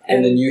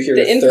 and then you hear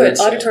the a input, third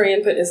sound. auditory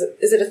input is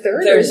it a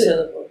third? Third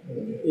syllable.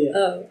 Yeah.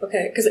 Oh,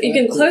 okay. Because you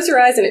can close your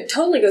eyes and it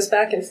totally goes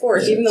back and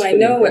forth, even though I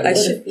know what I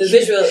should. The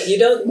visual, you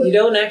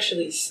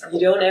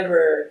don't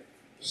ever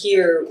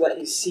hear what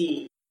you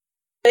see.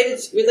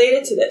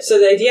 Related to that. So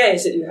the idea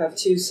is that you have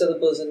two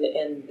syllables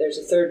and there's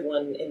a third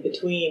one in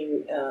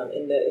between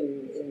in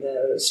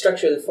the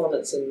structure of the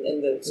phonets and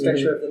in the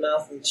structure of the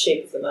mouth and the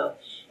shape of the mouth.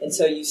 And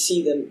so you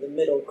see the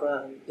middle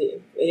ground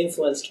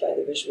influenced by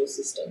the visual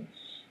system.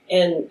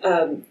 And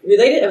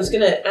related, I was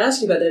going to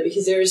ask you about that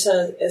because there's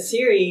a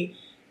theory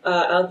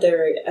out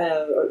there,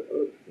 or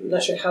I'm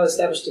not sure how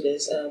established it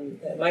is.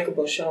 Michael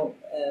Beauchamp,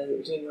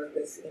 doing work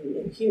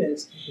in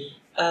humans,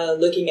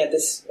 looking at the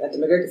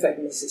McGurk effect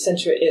and this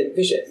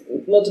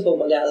multiple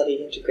modality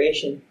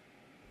integration,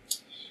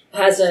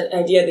 has an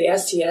idea the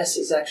STS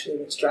is actually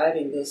what's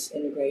driving this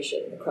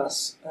integration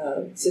across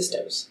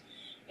systems.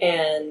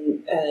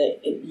 And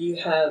you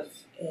have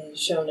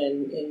shown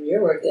in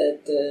your work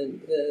that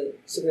the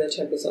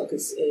supratotemporal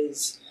sulcus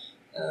is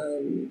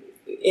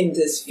in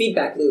this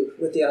feedback loop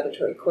with the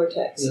auditory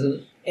cortex.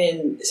 Mm-hmm.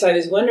 And so I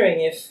was wondering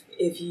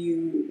if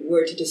you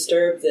were to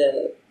disturb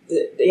the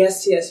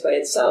STS by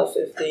itself,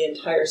 if the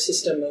entire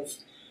system of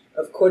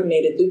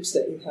coordinated loops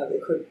that you have,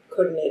 the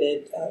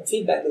coordinated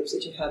feedback loops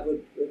that you have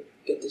would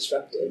get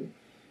disrupted.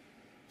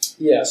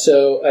 Yeah,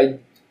 so I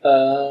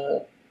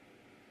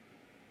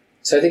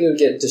think it would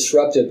get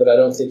disrupted, but I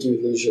don't think you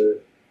would lose your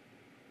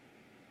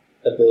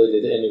ability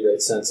to integrate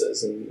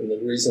senses. And the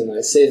reason I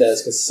say that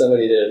is because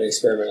somebody did an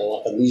experiment,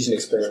 a lesion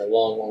experiment a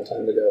long, long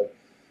time ago.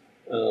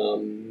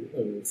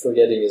 I'm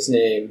forgetting his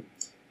name.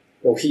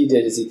 What he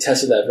did is he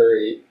tested that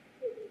very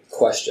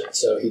question.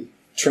 So he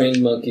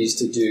trained monkeys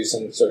to do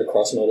some sort of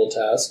cross-modal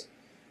task,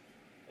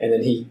 and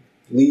then he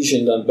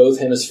lesioned on both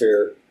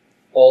hemisphere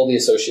all the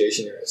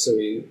association areas. So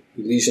he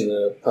lesioned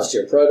the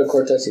posterior parietal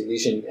cortex, he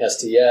lesioned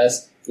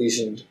STS,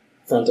 lesioned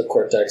frontal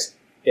cortex.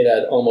 It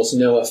had almost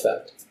no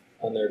effect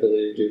on their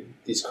ability to do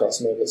these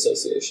cross-modal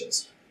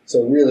associations.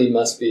 So it really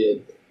must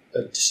be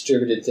a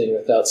distributed thing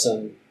without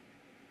some,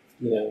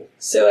 key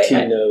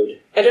node.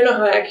 I don't know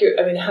how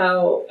accurate,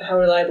 how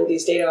reliable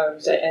these data are.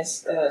 I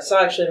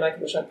saw actually Michael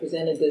Beauchamp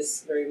presented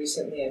this very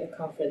recently at a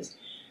conference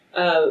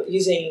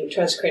using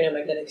transcranial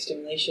magnetic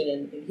stimulation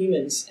in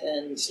humans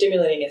and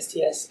stimulating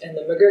STS, and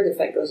the McGurk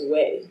effect goes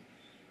away.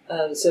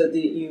 So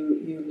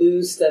you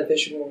lose the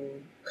visual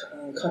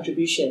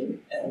contribution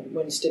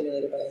when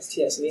stimulated by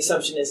STS, and the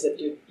assumption is that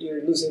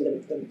you're losing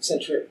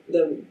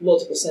the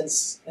multiple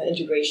sense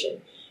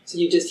integration. So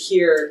you just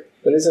hear.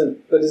 But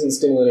isn't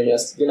stimulating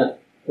STS?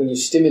 when you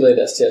stimulate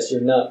STS,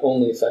 you're not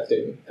only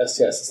affecting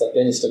STS. It's like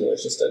any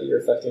stimulation study. You're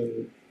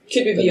affecting.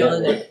 Could be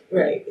beyond it,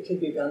 right? It could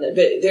be beyond it,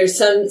 but there's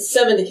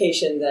some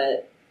indication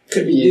that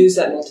Could you lose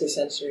that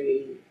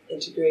multisensory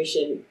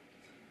integration,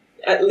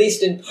 at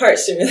least in part,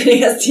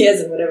 stimulating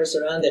STS and whatever's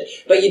around it.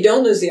 But you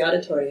don't lose the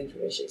auditory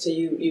information, so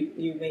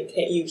you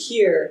maintain, you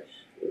hear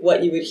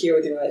what you would hear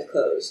with your eyes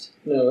closed.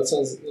 No, that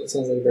sounds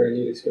like a very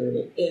neat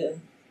experiment. Yeah.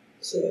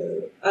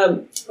 So,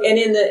 and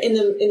in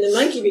the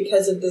monkey,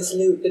 because of this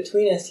loop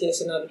between STS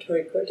and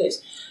auditory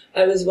cortex,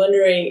 I was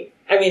wondering.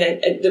 I mean,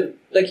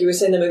 like you were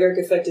saying, the McGurk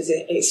effect is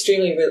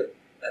extremely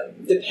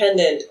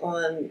dependent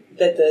on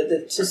that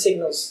the two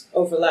signals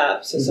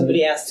overlap. So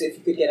somebody asked if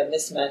you could get a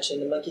mismatch in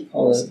the monkey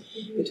calls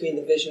between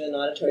the visual and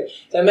auditory.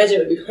 So I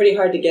imagine it would be pretty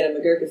hard to get a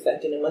McGurk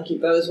effect in a monkey.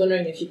 But I was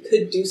wondering if you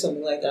could do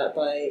something like that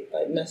by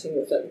messing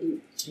with that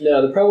loop.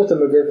 No, the problem with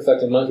the McGurk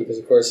effect in monkey, because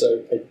of course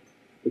I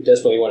would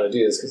desperately want to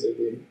do this because it would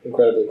be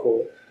incredibly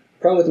cool.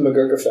 The problem with the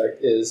McGurk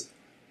effect is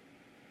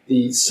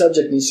the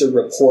subject needs to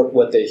report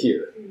what they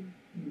hear.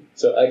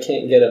 So I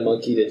can't get a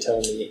monkey to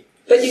tell me.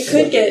 But you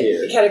could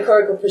get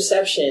categorical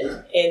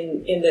perception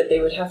in that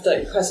they would have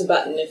to press a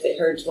button if they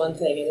heard one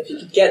thing, and if you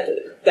could get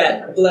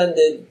that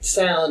blended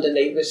sound and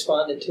they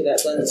responded to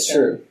that blended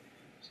sound.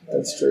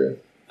 That's true.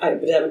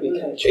 But that would be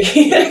kind of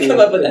tricky to come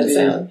up with that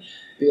sound.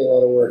 Be a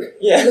lot of work.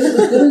 Yeah.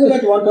 Let me go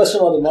back to one question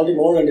about the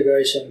multimodal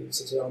integration,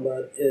 since we're on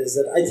that, is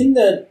that I think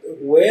that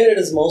where it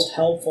is most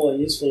helpful and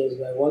useful is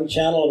when one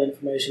channel of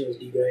information is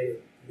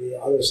degraded, the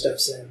other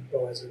steps in,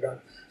 provides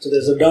redundancy. So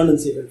there's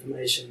redundancy of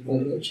information in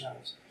multiple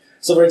channels.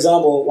 So, for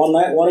example,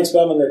 one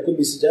experiment that could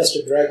be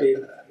suggested directly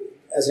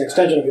as an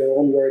extension of your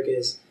own work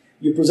is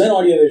you present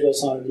audio-visual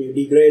sound and you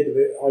degrade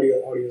the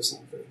audio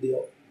sound,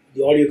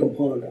 the audio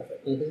component of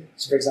it. Mm-hmm.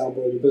 So, for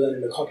example, you present it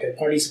in a cocktail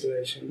party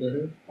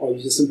situation, or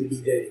you just simply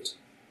degrade it,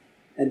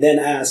 and then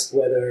ask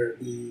whether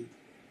the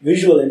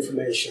visual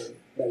information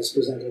that is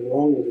presented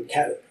along with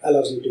it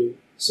allows you to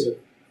sort of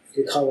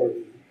recover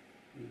the.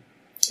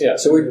 Yeah,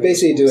 so we're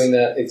basically doing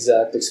that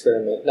exact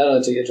experiment, not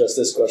only to address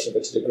this question,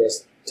 but to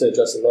address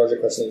the larger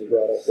question that you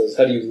brought up, is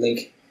how do you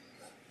link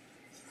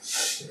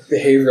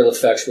behavioral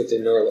effects with the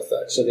neural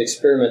effects? So the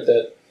experiment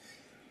that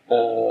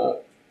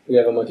we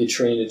have a monkey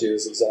trained to do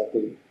is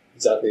exactly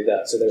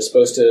that. So they're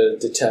supposed to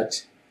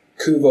detect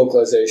coo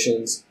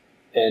vocalizations,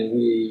 and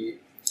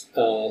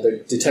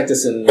they detect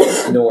this in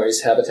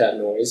noise, habitat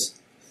noise,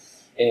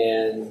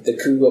 and the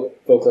coo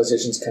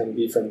vocalizations can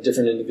be from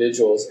different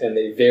individuals, and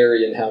they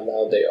vary in how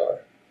loud they are.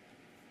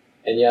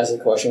 And you ask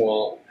the question,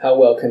 well, how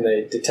well can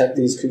they detect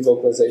these coo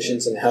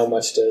vocalizations, and how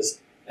much does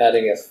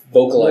adding a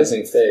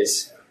vocalizing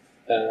face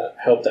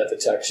help that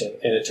detection?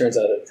 And it turns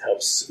out it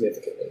helps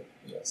significantly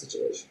in that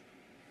situation.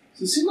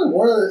 So it seems like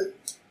one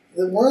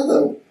of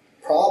the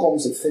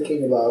problems of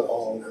thinking about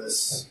all of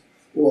this,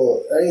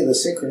 well, any of the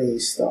synchrony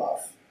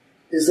stuff,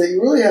 is that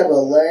you really have a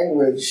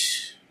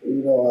language,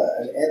 an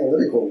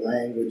analytical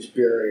language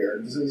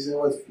barrier.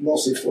 With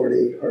mostly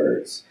 48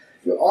 hertz.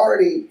 You're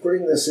already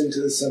putting this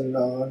into some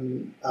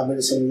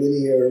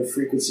linear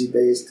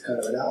frequency-based kind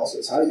of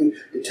analysis. How do you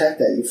detect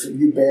that?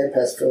 You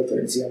bandpass filter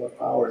and see how much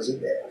power is in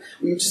there.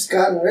 We've just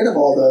gotten rid of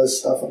all those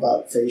stuff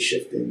about phase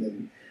shifting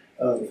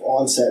and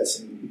onsets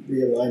and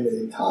realignment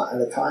in time,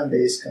 and a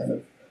time-based kind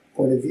of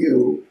point of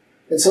view.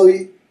 And so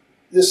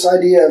this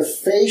idea of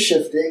phase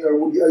shifting, or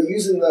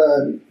using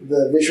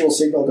the visual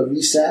signal to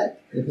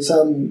reset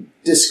some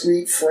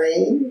discrete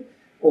frame,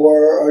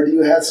 or do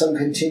you have some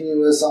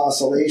continuous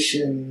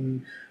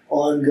oscillation,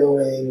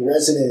 ongoing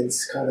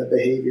resonance kind of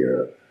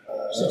behavior?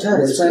 So Tom,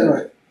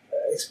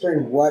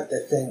 explain what the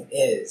thing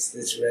is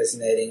that's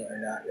resonating or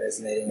not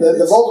resonating.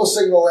 The vocal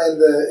signal and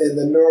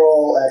the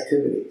neural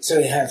activity. So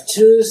you have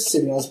two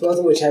signals, both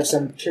of which have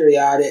some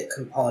periodic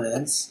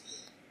components,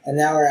 and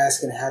now we're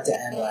asking how to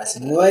analyze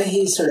them. And the way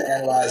he sort of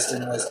analyzed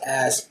them was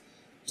ask,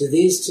 do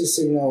these two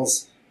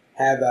signals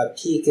have a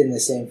peak in the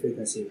same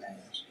frequency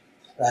range,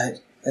 right?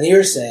 And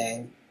you're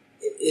saying,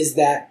 is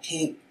that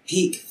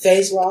peak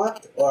phase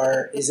locked,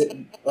 or is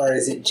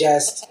it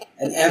just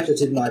an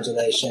amplitude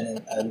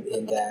modulation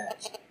in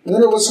that?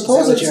 No,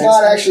 suppose it's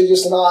not actually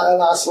just an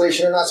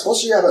oscillation or not.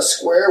 Suppose you have a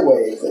square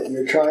wave that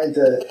you're trying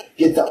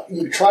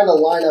to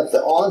line up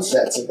the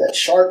onsets of that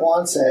sharp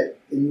onset,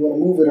 and you want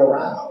to move it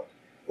around.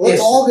 Well,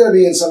 it's all going to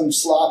be in some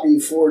sloppy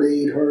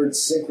 48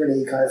 hertz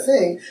synchrony kind of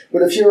thing.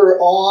 But if you're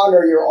on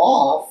or you're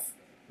off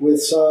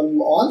with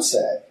some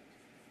onset,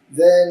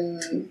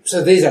 then...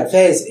 So these are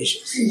phase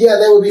issues. Yeah,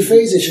 they would be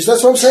phase issues.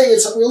 That's what I'm saying.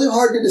 It's really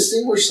hard to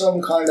distinguish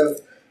some kind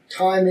of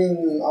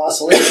timing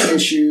oscillation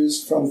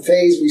issues from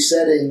phase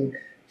resetting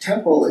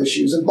temporal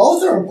issues. And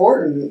both are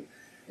important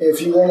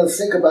if you want to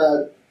think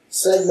about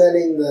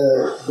segmenting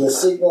the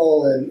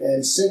signal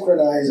and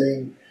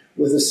synchronizing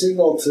with a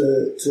signal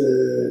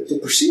to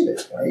perceive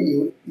it, right?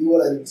 You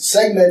want to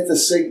segment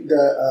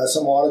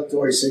some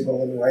auditory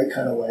signal in the right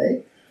kind of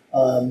way.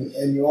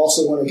 And you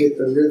also want to get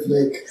the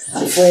rhythmic,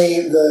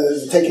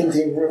 taking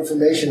the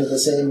information at the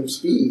same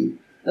speed.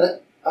 And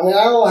I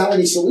don't have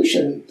any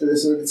solution to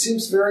this. It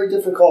seems very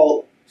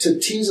difficult to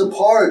tease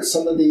apart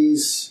some of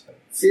these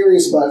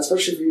theories about,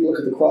 especially if you look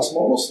at the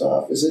cross-modal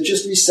stuff, is it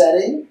just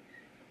resetting,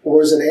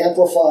 or is it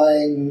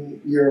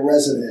amplifying your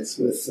resonance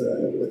with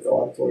the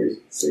auditory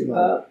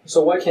signal?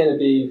 So why can't it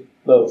be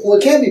both? Well,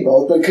 it can be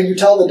both, but can you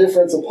tell the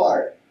difference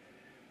apart?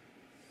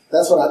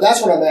 That's what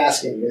I'm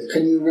asking. Is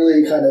can you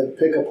really kind of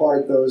pick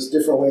apart those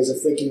different ways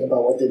of thinking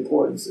about what the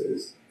importance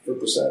is for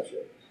perception?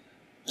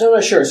 I'm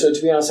not sure. So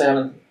to be honest,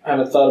 I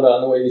haven't thought about it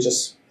in the way you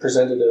just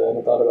presented it. I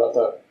haven't thought about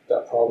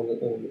that problem,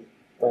 and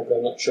frankly,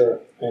 I'm not sure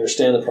I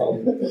understand the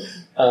problem.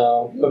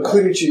 But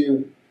couldn't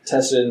you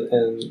test it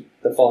in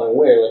the following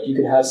way? Like you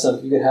could have,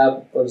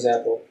 for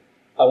example,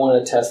 I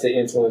want to test the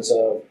influence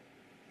of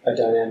a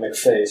dynamic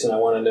phase, and I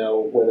want to know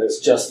whether it's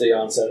just the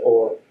onset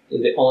or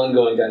the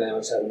ongoing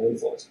dynamics have an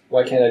influence.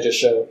 Why can't I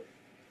just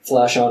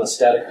flash on a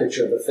static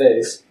picture of the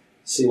face,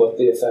 see what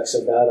the effects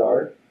of that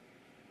are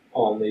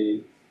on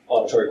the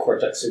auditory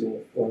cortex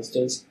signal, for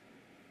instance,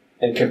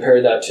 and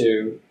compare that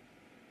to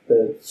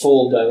the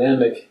full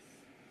dynamic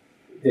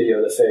video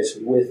of the face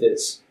with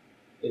its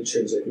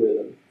intrinsic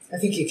rhythm? I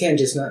think you can,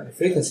 just not in the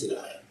frequency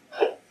domain,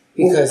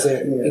 because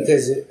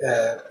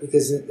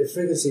the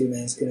frequency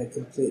domain is going to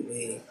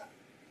completely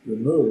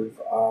remove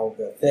all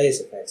the phase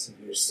effects of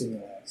your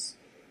stimulus,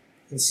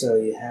 and so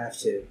you have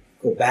to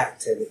go back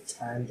to the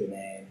time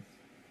domain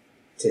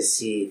to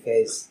see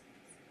phase.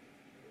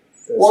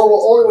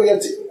 Or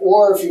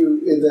if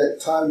you in the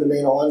time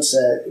domain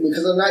onset,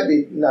 because it might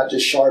be not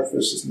just sharp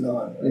versus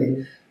none, right?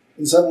 Mm-hmm.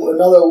 In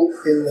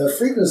the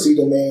frequency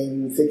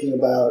domain, thinking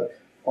about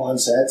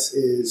onsets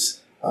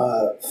is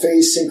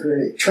phase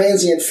synchrony,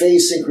 transient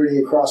phase synchrony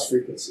across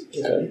frequencies,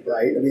 okay.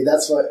 Right? I mean,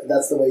 that's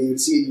the way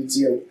you'd see it. You'd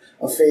see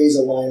a phase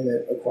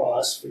alignment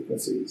across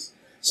frequencies.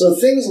 So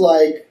things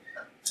like,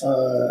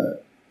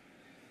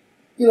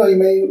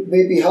 you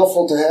may be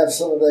helpful to have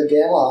some of the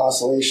gamma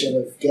oscillation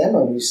of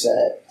gamma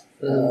reset.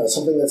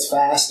 Something that's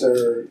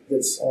faster,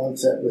 that's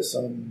onset with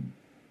some,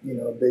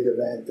 big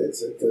event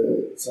that's at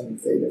some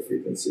theta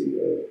frequency.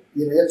 Or,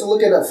 you have to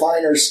look at a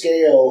finer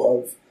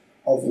scale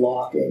of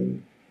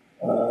locking.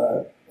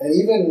 And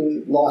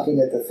even locking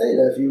at the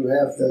theta, if you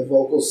have the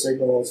vocal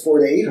signal, it's 4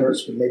 to 8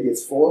 hertz, but maybe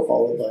it's 4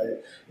 followed by,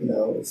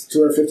 it's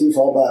 250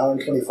 followed by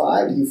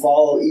 125. Do you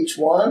follow each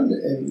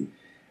one,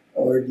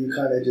 or do you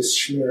kind of just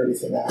smear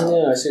everything out?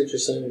 Yeah, I see what you're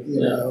saying.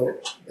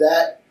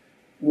 That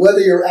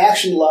whether you're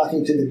actually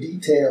locking to the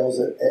details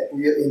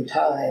in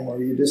time, or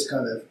you're just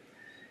kind of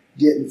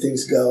getting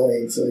things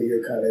going, so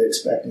you're kind of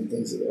expecting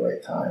things at the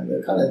right time.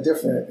 They're kind of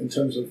different in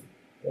terms of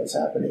what's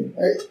happening.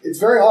 It's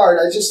very hard.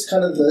 I just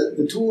kind of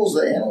the tools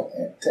to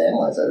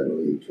analyze that are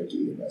really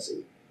tricky and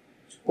messy.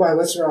 Why?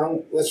 What's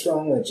wrong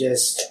with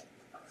just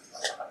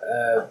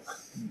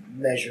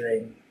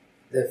measuring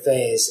the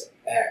phase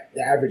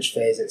the average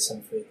phase at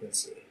some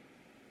frequency?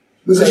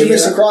 Because you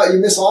miss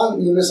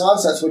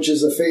onsets, which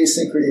is a phase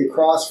synchrony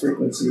across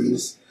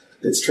frequencies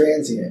that's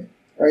transient,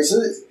 right?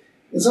 So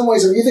in some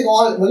ways, if you think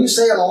when you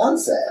say an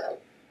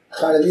onset,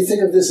 kind of you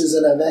think of this as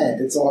an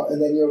event.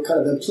 And then you're kind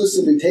of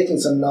implicitly taking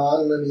some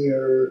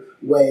nonlinear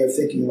way of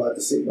thinking about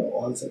the signal,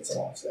 onsets and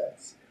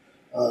offsets.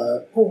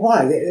 Well,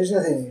 why? There's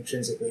nothing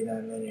intrinsically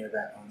nonlinear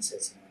about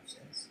onsets and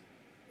offsets.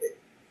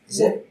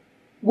 Is it?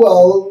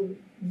 Well,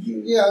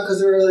 yeah,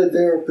 because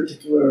there are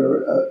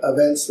particular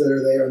events that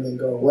are there and then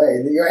go away.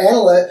 And your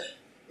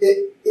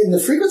in the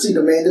frequency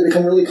domain, they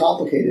become really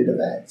complicated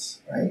events,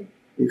 right?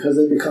 Because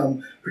they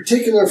become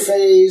particular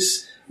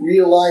phase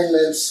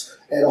realignments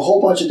at a whole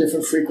bunch of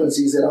different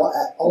frequencies that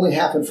only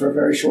happen for a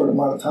very short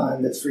amount of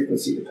time. That's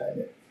frequency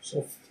dependent.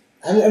 So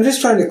I'm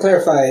just trying to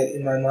clarify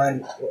in my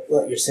mind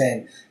what you're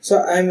saying.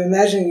 So I'm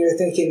imagining you're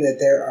thinking that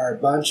there are a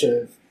bunch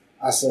of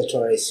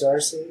oscillatory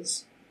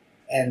sources,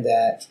 and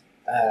that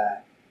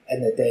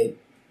they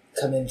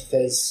come into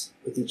phase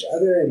with each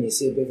other, and you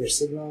see a bigger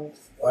signal,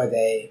 or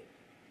they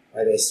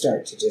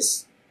start to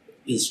just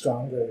be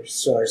stronger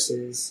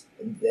sources,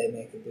 and they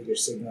make a bigger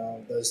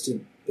signal. Those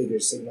two bigger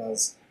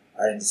signals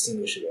are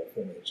indistinguishable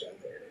from each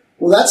other.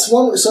 Well, that's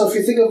one. So if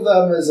you think of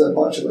them as a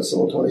bunch of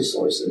oscillatory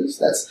sources,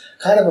 that's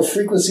kind of a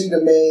frequency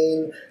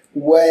domain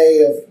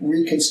way of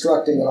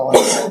reconstructing an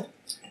onset.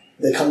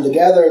 They come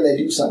together and they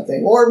do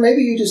something. Or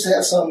maybe you just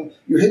have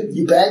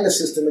you bang the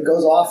system, it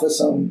goes off with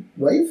some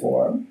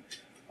waveform,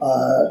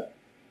 and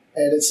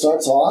it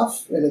starts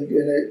off, and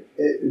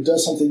it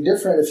does something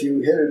different. If you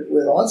hit it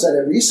with onset,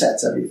 it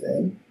resets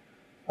everything.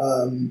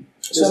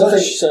 So I'm not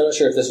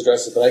sure if this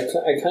addresses it, but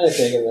I kind of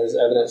think, and there's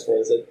evidence for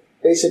it, is that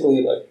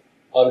basically, like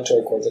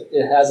auditory cords,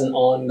 it has an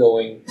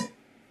ongoing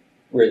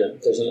rhythm.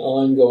 There's an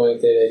ongoing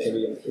thing that can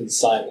be in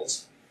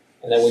silence.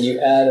 And then when you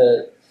add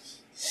a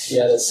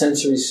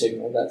sensory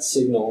signal, that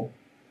signal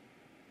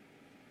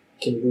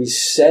can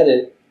reset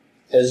it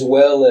as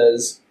well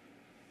as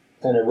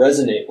kind of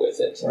resonate with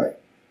it. Right.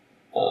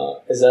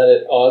 Is that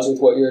at odds with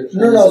what you're...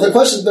 No, the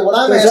question, what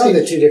I'm Those asking... are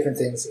the two different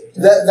things.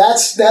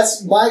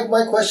 That's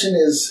my question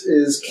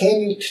is can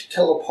you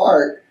tell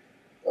apart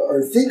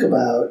or think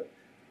about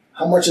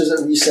how much does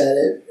it reset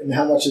it, and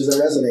how much does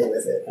it resonate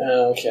with it?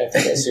 Okay, I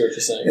think I see what you're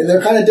saying. And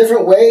they're kind of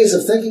different ways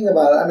of thinking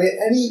about it.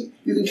 I mean,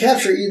 you can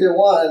capture either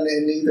one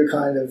in either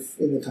kind of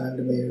in the time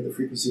domain or the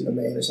frequency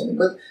domain or something.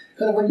 But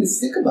kind of when you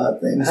think about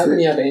things, how can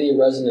you have any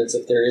resonance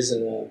if there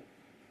isn't a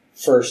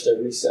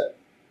reset?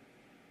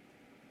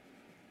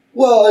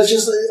 Well, it's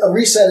just a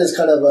reset is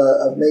kind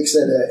of makes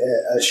it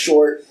a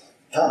short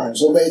time.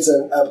 So it makes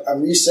a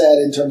reset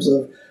in terms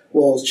of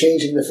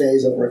changing the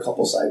phase over a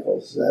couple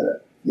cycles.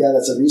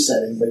 That's a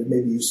resetting, but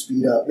maybe you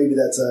speed up. Maybe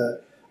that's a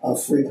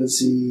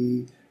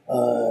frequency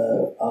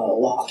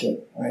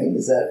locking, right?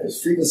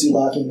 Is frequency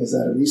locking, is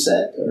that a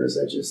reset, or is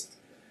that just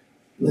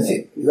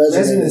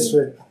resonance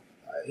would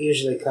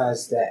usually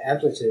cause the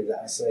amplitude of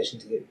the oscillation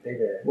to get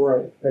bigger.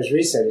 Right. Whereas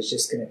reset is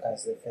just going to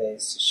cause the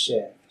phase to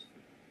shift.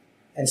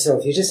 And so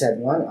if you just had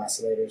one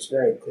oscillator, it's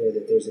very clear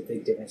that there's a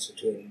big difference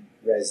between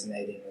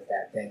resonating with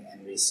that thing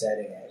and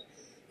resetting it.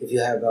 If you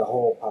have a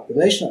whole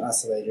population of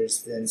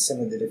oscillators, then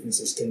some of the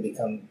differences can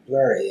become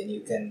blurry, and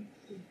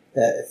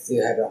if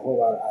you have a whole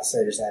lot of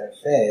oscillators out of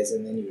phase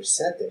and then you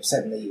reset them,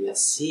 suddenly you would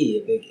see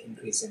a big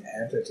increase in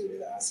amplitude of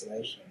the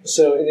oscillation.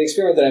 So in the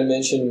experiment that I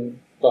mentioned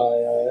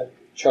by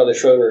Charlie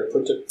Schroeder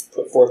put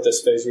forth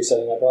this phase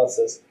resetting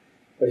hypothesis,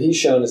 what he's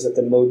shown is that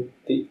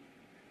the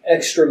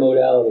extra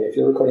modality, if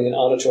you're recording an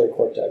auditory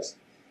cortex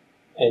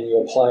and you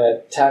apply a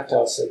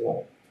tactile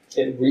signal,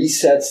 it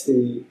resets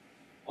the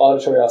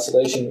auditory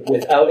oscillation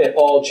without at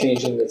all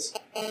changing its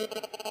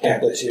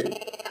amplitude.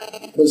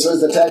 But so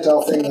is the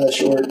tactile thing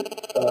short?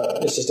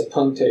 It's just a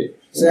punctate.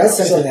 So that's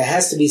something that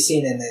has to be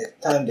seen in the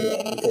time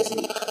domain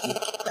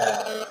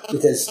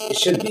because it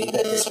should be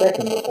that the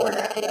spectrum before and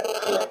after that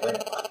would be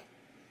identical.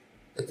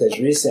 Because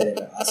resetting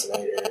an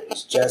oscillator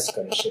is just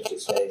going to shift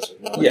its phase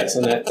with no. Yes,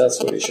 and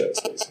that's what he shows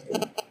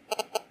basically.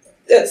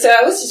 So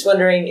I was just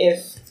wondering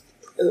if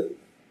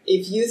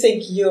you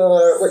think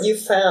what you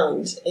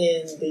found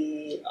in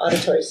the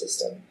auditory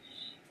system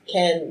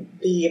can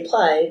be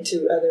applied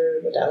to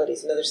other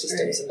modalities and other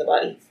systems in the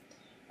body.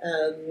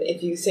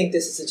 If you think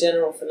this is a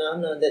general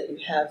phenomenon that you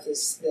have the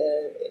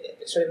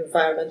sort of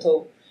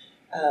environmental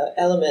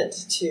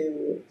element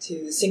to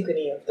the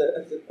synchrony of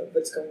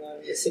what's going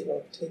on in the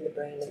signal between the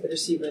brain and the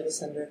receiver and the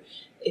sender,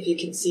 if you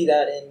can see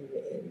that in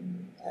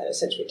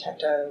essentially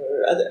tactile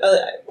or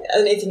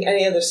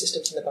any other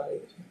systems in the body.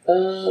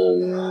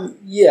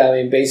 Yeah, I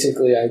mean,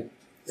 basically, I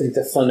think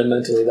that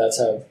fundamentally that's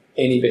how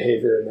any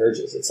behavior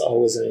emerges. It's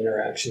always an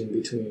interaction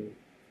between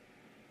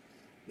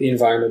the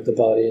environment, the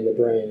body, and the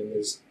brain.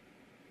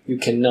 You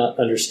cannot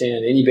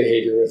understand any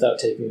behavior without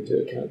taking into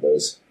account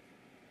those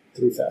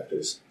three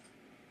factors.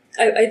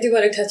 I do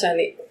want to touch on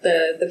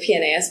the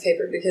PNAS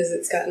paper because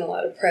it's gotten a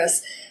lot of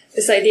press.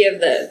 This idea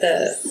of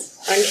the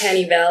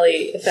uncanny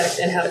valley effect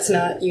and how it's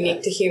not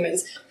unique to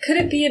humans. Could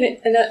it be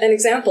an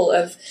example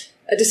of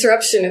a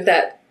disruption of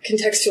that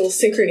contextual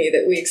synchrony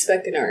that we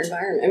expect in our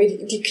environment? I mean,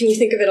 can you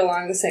think of it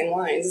along the same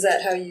lines? Is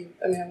that how I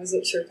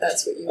wasn't sure if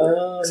that's what you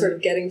were sort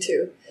of getting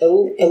to. A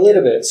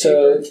little bit.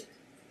 So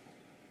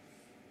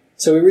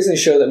we recently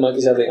showed that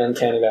monkeys have the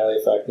uncanny valley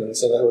effect, and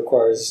so that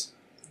requires...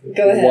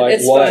 Go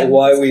ahead.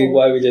 Why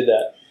we did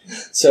that.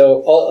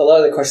 So a lot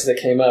of the questions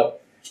that came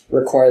up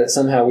require that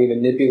somehow we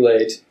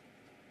manipulate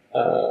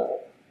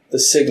the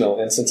signal.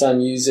 And since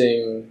I'm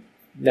using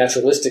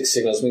naturalistic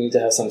signals, we need to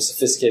have some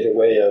sophisticated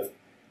way of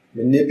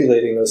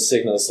manipulating those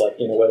signals, like,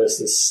 whether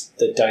it's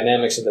the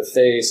dynamics of the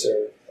face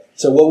or...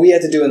 So what we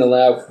had to do in the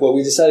lab, what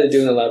we decided to do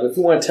in the lab, if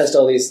we want to test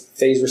all these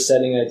phase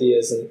resetting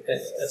ideas, and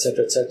et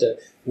cetera,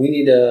 we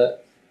need a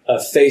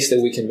face that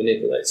we can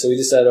manipulate. So we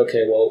decided,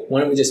 okay, well,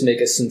 why don't we just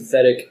make a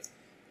synthetic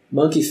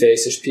monkey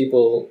face? There's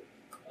people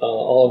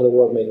all over the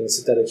world making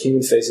synthetic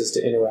human faces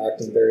to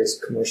interact in various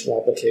commercial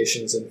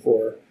applications and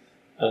for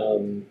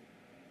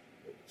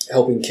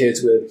helping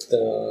kids with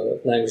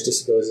language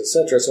disabilities,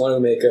 etc. So why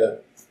don't we make a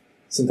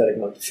synthetic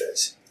monkey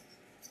face?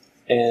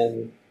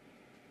 And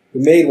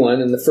we made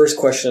one, and the first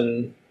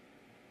question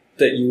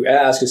that you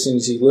ask as soon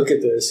as you look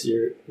at this,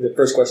 the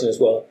first question is,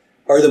 well,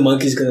 are the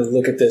monkeys going to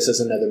look at this as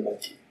another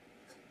monkey?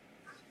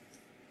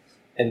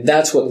 And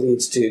that's what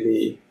leads to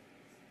the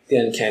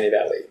uncanny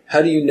valley.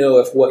 How do you know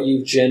if what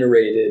you've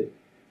generated,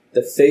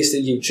 the face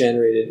that you've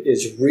generated,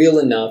 is real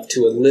enough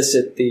to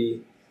elicit the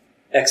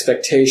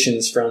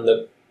expectations from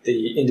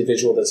the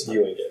individual that's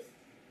viewing it?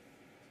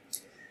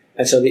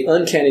 And so the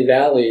uncanny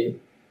valley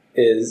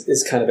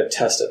is kind of a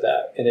test of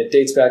that. And it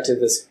dates back to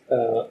this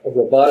a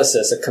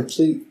roboticist, a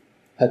complete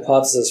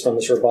hypothesis from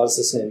this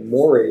roboticist named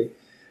Mori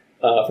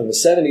from the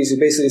 70s, who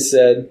basically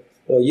said,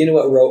 well, you know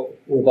what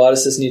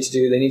roboticists need to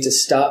do? They need to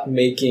stop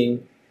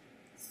making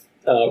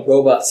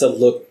robots that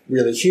look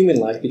really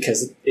human-like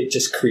because it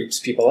just creeps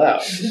people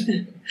out.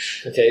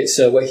 Okay,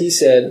 so what he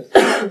said,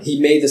 he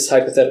made this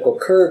hypothetical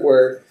curve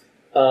where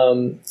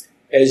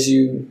as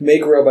you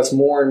make robots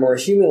more and more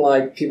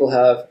human-like, people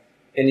have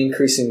an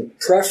increasing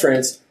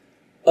preference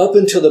up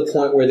until the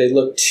point where they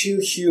look too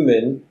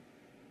human,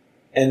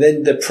 and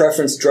then the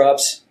preference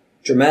drops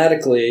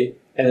dramatically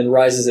and then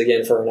rises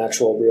again for an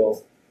actual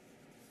real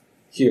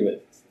human.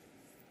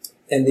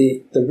 And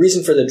the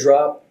reason for the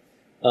drop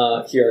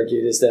he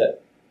argued, is that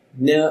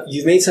now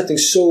you've made something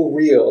so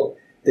real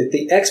that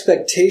the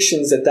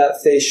expectations that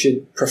that face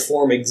should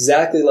perform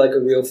exactly like a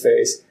real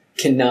face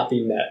cannot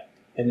be met.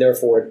 And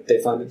therefore,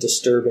 they find it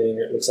disturbing,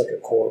 or it looks like a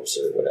corpse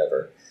or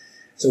whatever.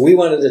 So we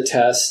wanted to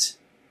test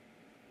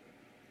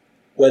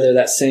whether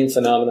that same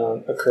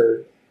phenomenon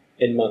occurred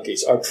in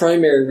monkeys. Our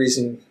primary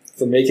reason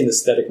for making the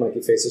aesthetic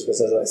monkey faces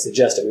was, as I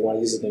suggested, we want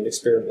to use it in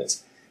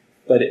experiments.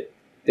 But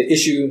the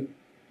issue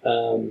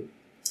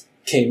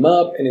came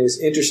up, and it was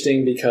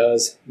interesting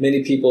because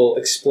many people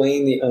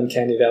explain the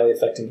uncanny valley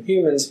effect in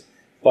humans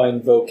by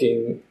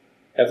invoking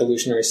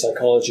evolutionary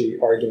psychology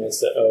arguments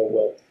that, oh,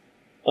 well,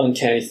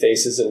 uncanny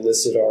faces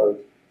elicit our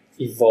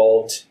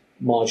evolved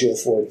module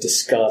for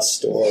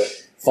disgust or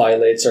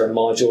violates our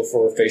module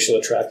for facial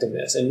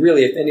attractiveness. And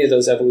really, if any of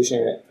those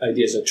evolutionary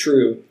ideas are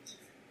true,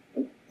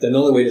 then the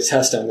only way to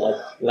test them, like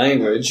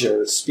language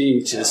or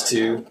speech, is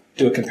to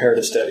do a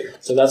comparative study.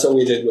 So that's what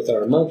we did with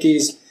our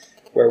monkeys,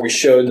 where we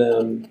showed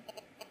them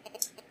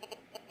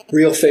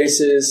real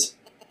faces,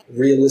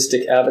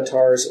 realistic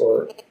avatars,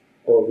 or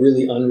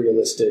really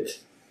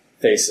unrealistic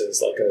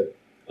faces, like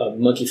a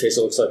monkey face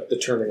that looks like the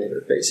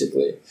Terminator,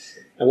 basically.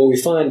 And what we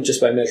find just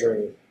by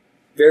measuring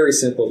very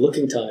simple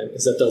looking time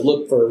is that they'll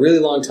look for a really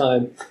long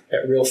time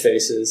at real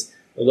faces,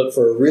 they'll look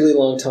for a really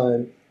long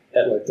time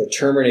at like the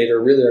Terminator,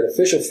 really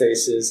artificial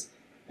faces,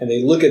 and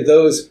they look at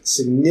those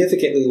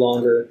significantly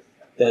longer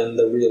than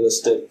the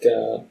realistic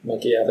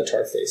monkey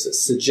avatar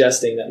faces,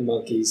 suggesting that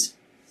monkeys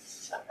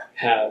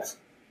have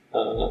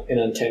an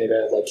uncanny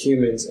valley like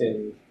humans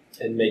and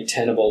make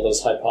tenable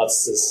those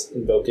hypotheses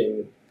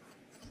invoking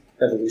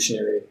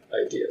evolutionary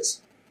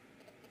ideas.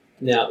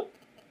 Now,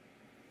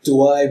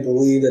 do I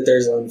believe that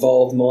there's an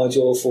involved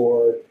module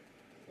for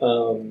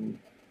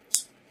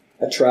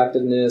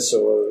attractiveness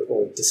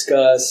or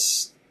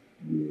disgust?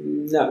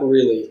 Not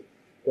really.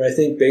 What I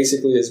think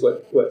basically is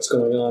what's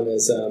going on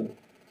is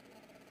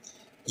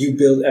you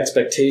build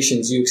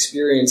expectations. You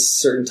experience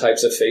certain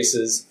types of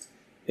faces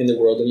in the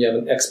world, and you have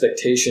an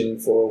expectation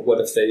for what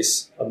a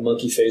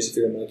monkey face, if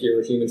you're a monkey,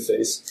 or a human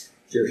face.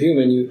 If you're a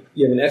human, you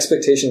have an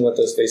expectation of what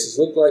those faces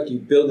look like. You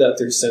build that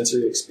through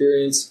sensory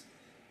experience.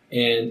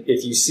 And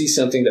if you see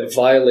something that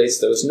violates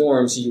those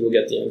norms, you will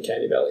get the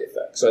uncanny valley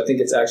effect. So I think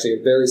it's actually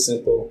a very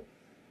simple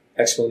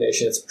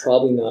explanation. It's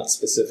probably not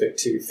specific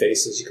to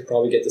faces. You could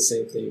probably get the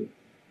same thing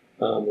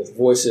with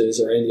voices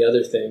or any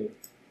other thing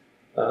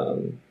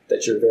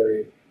that you're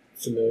very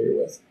familiar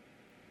with.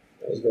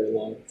 That was very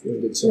long.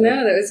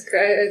 No, that was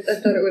great. I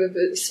thought it would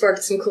have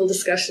sparked some cool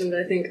discussion, but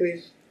I think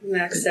we've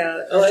maxed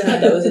out. Oh, I thought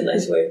that was a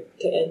nice way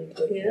to end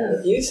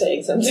with you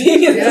saying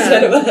something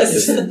instead of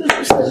us.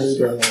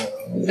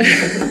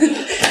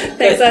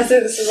 Thanks, Asa.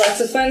 This was lots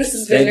of fun. This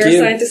has been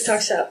Neuroscientist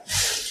Talk Shop.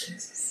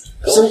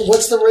 Cool. So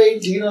what's the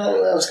rate? Do you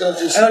know? I was going to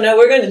just... Oh, no,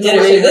 we're going to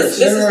dinner. This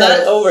is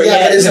not over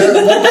yet. Is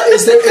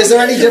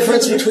there any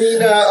difference between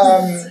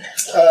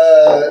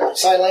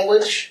sign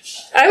language?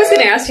 I was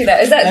going to ask you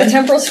that. Is that the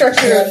temporal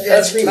structure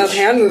of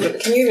hand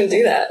movement? Can you even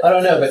do that? I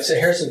don't know, but so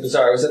here's something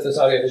bizarre. I was at this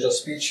audiovisual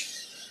speech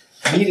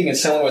meeting, and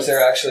someone was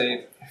there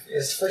actually.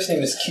 His first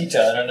name is Kita.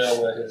 I don't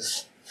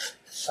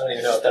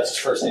even know if that's his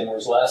first name or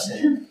his last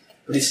name.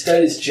 But he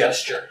studies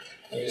gesture.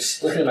 He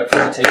was looking at my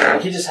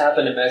presentation. He just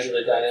happened to measure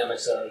the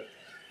dynamics of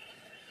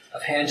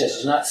hand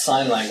gestures, not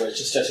sign language,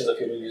 just gestures that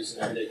people use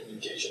in everyday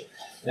communication.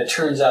 And it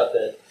turns out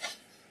that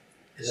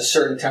there's a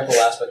certain temporal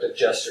aspect of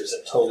gestures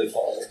that totally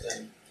falls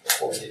within the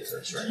 48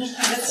 hertz range.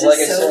 That's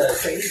just so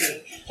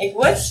crazy. Like,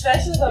 what's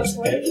special about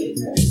 48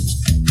 hertz?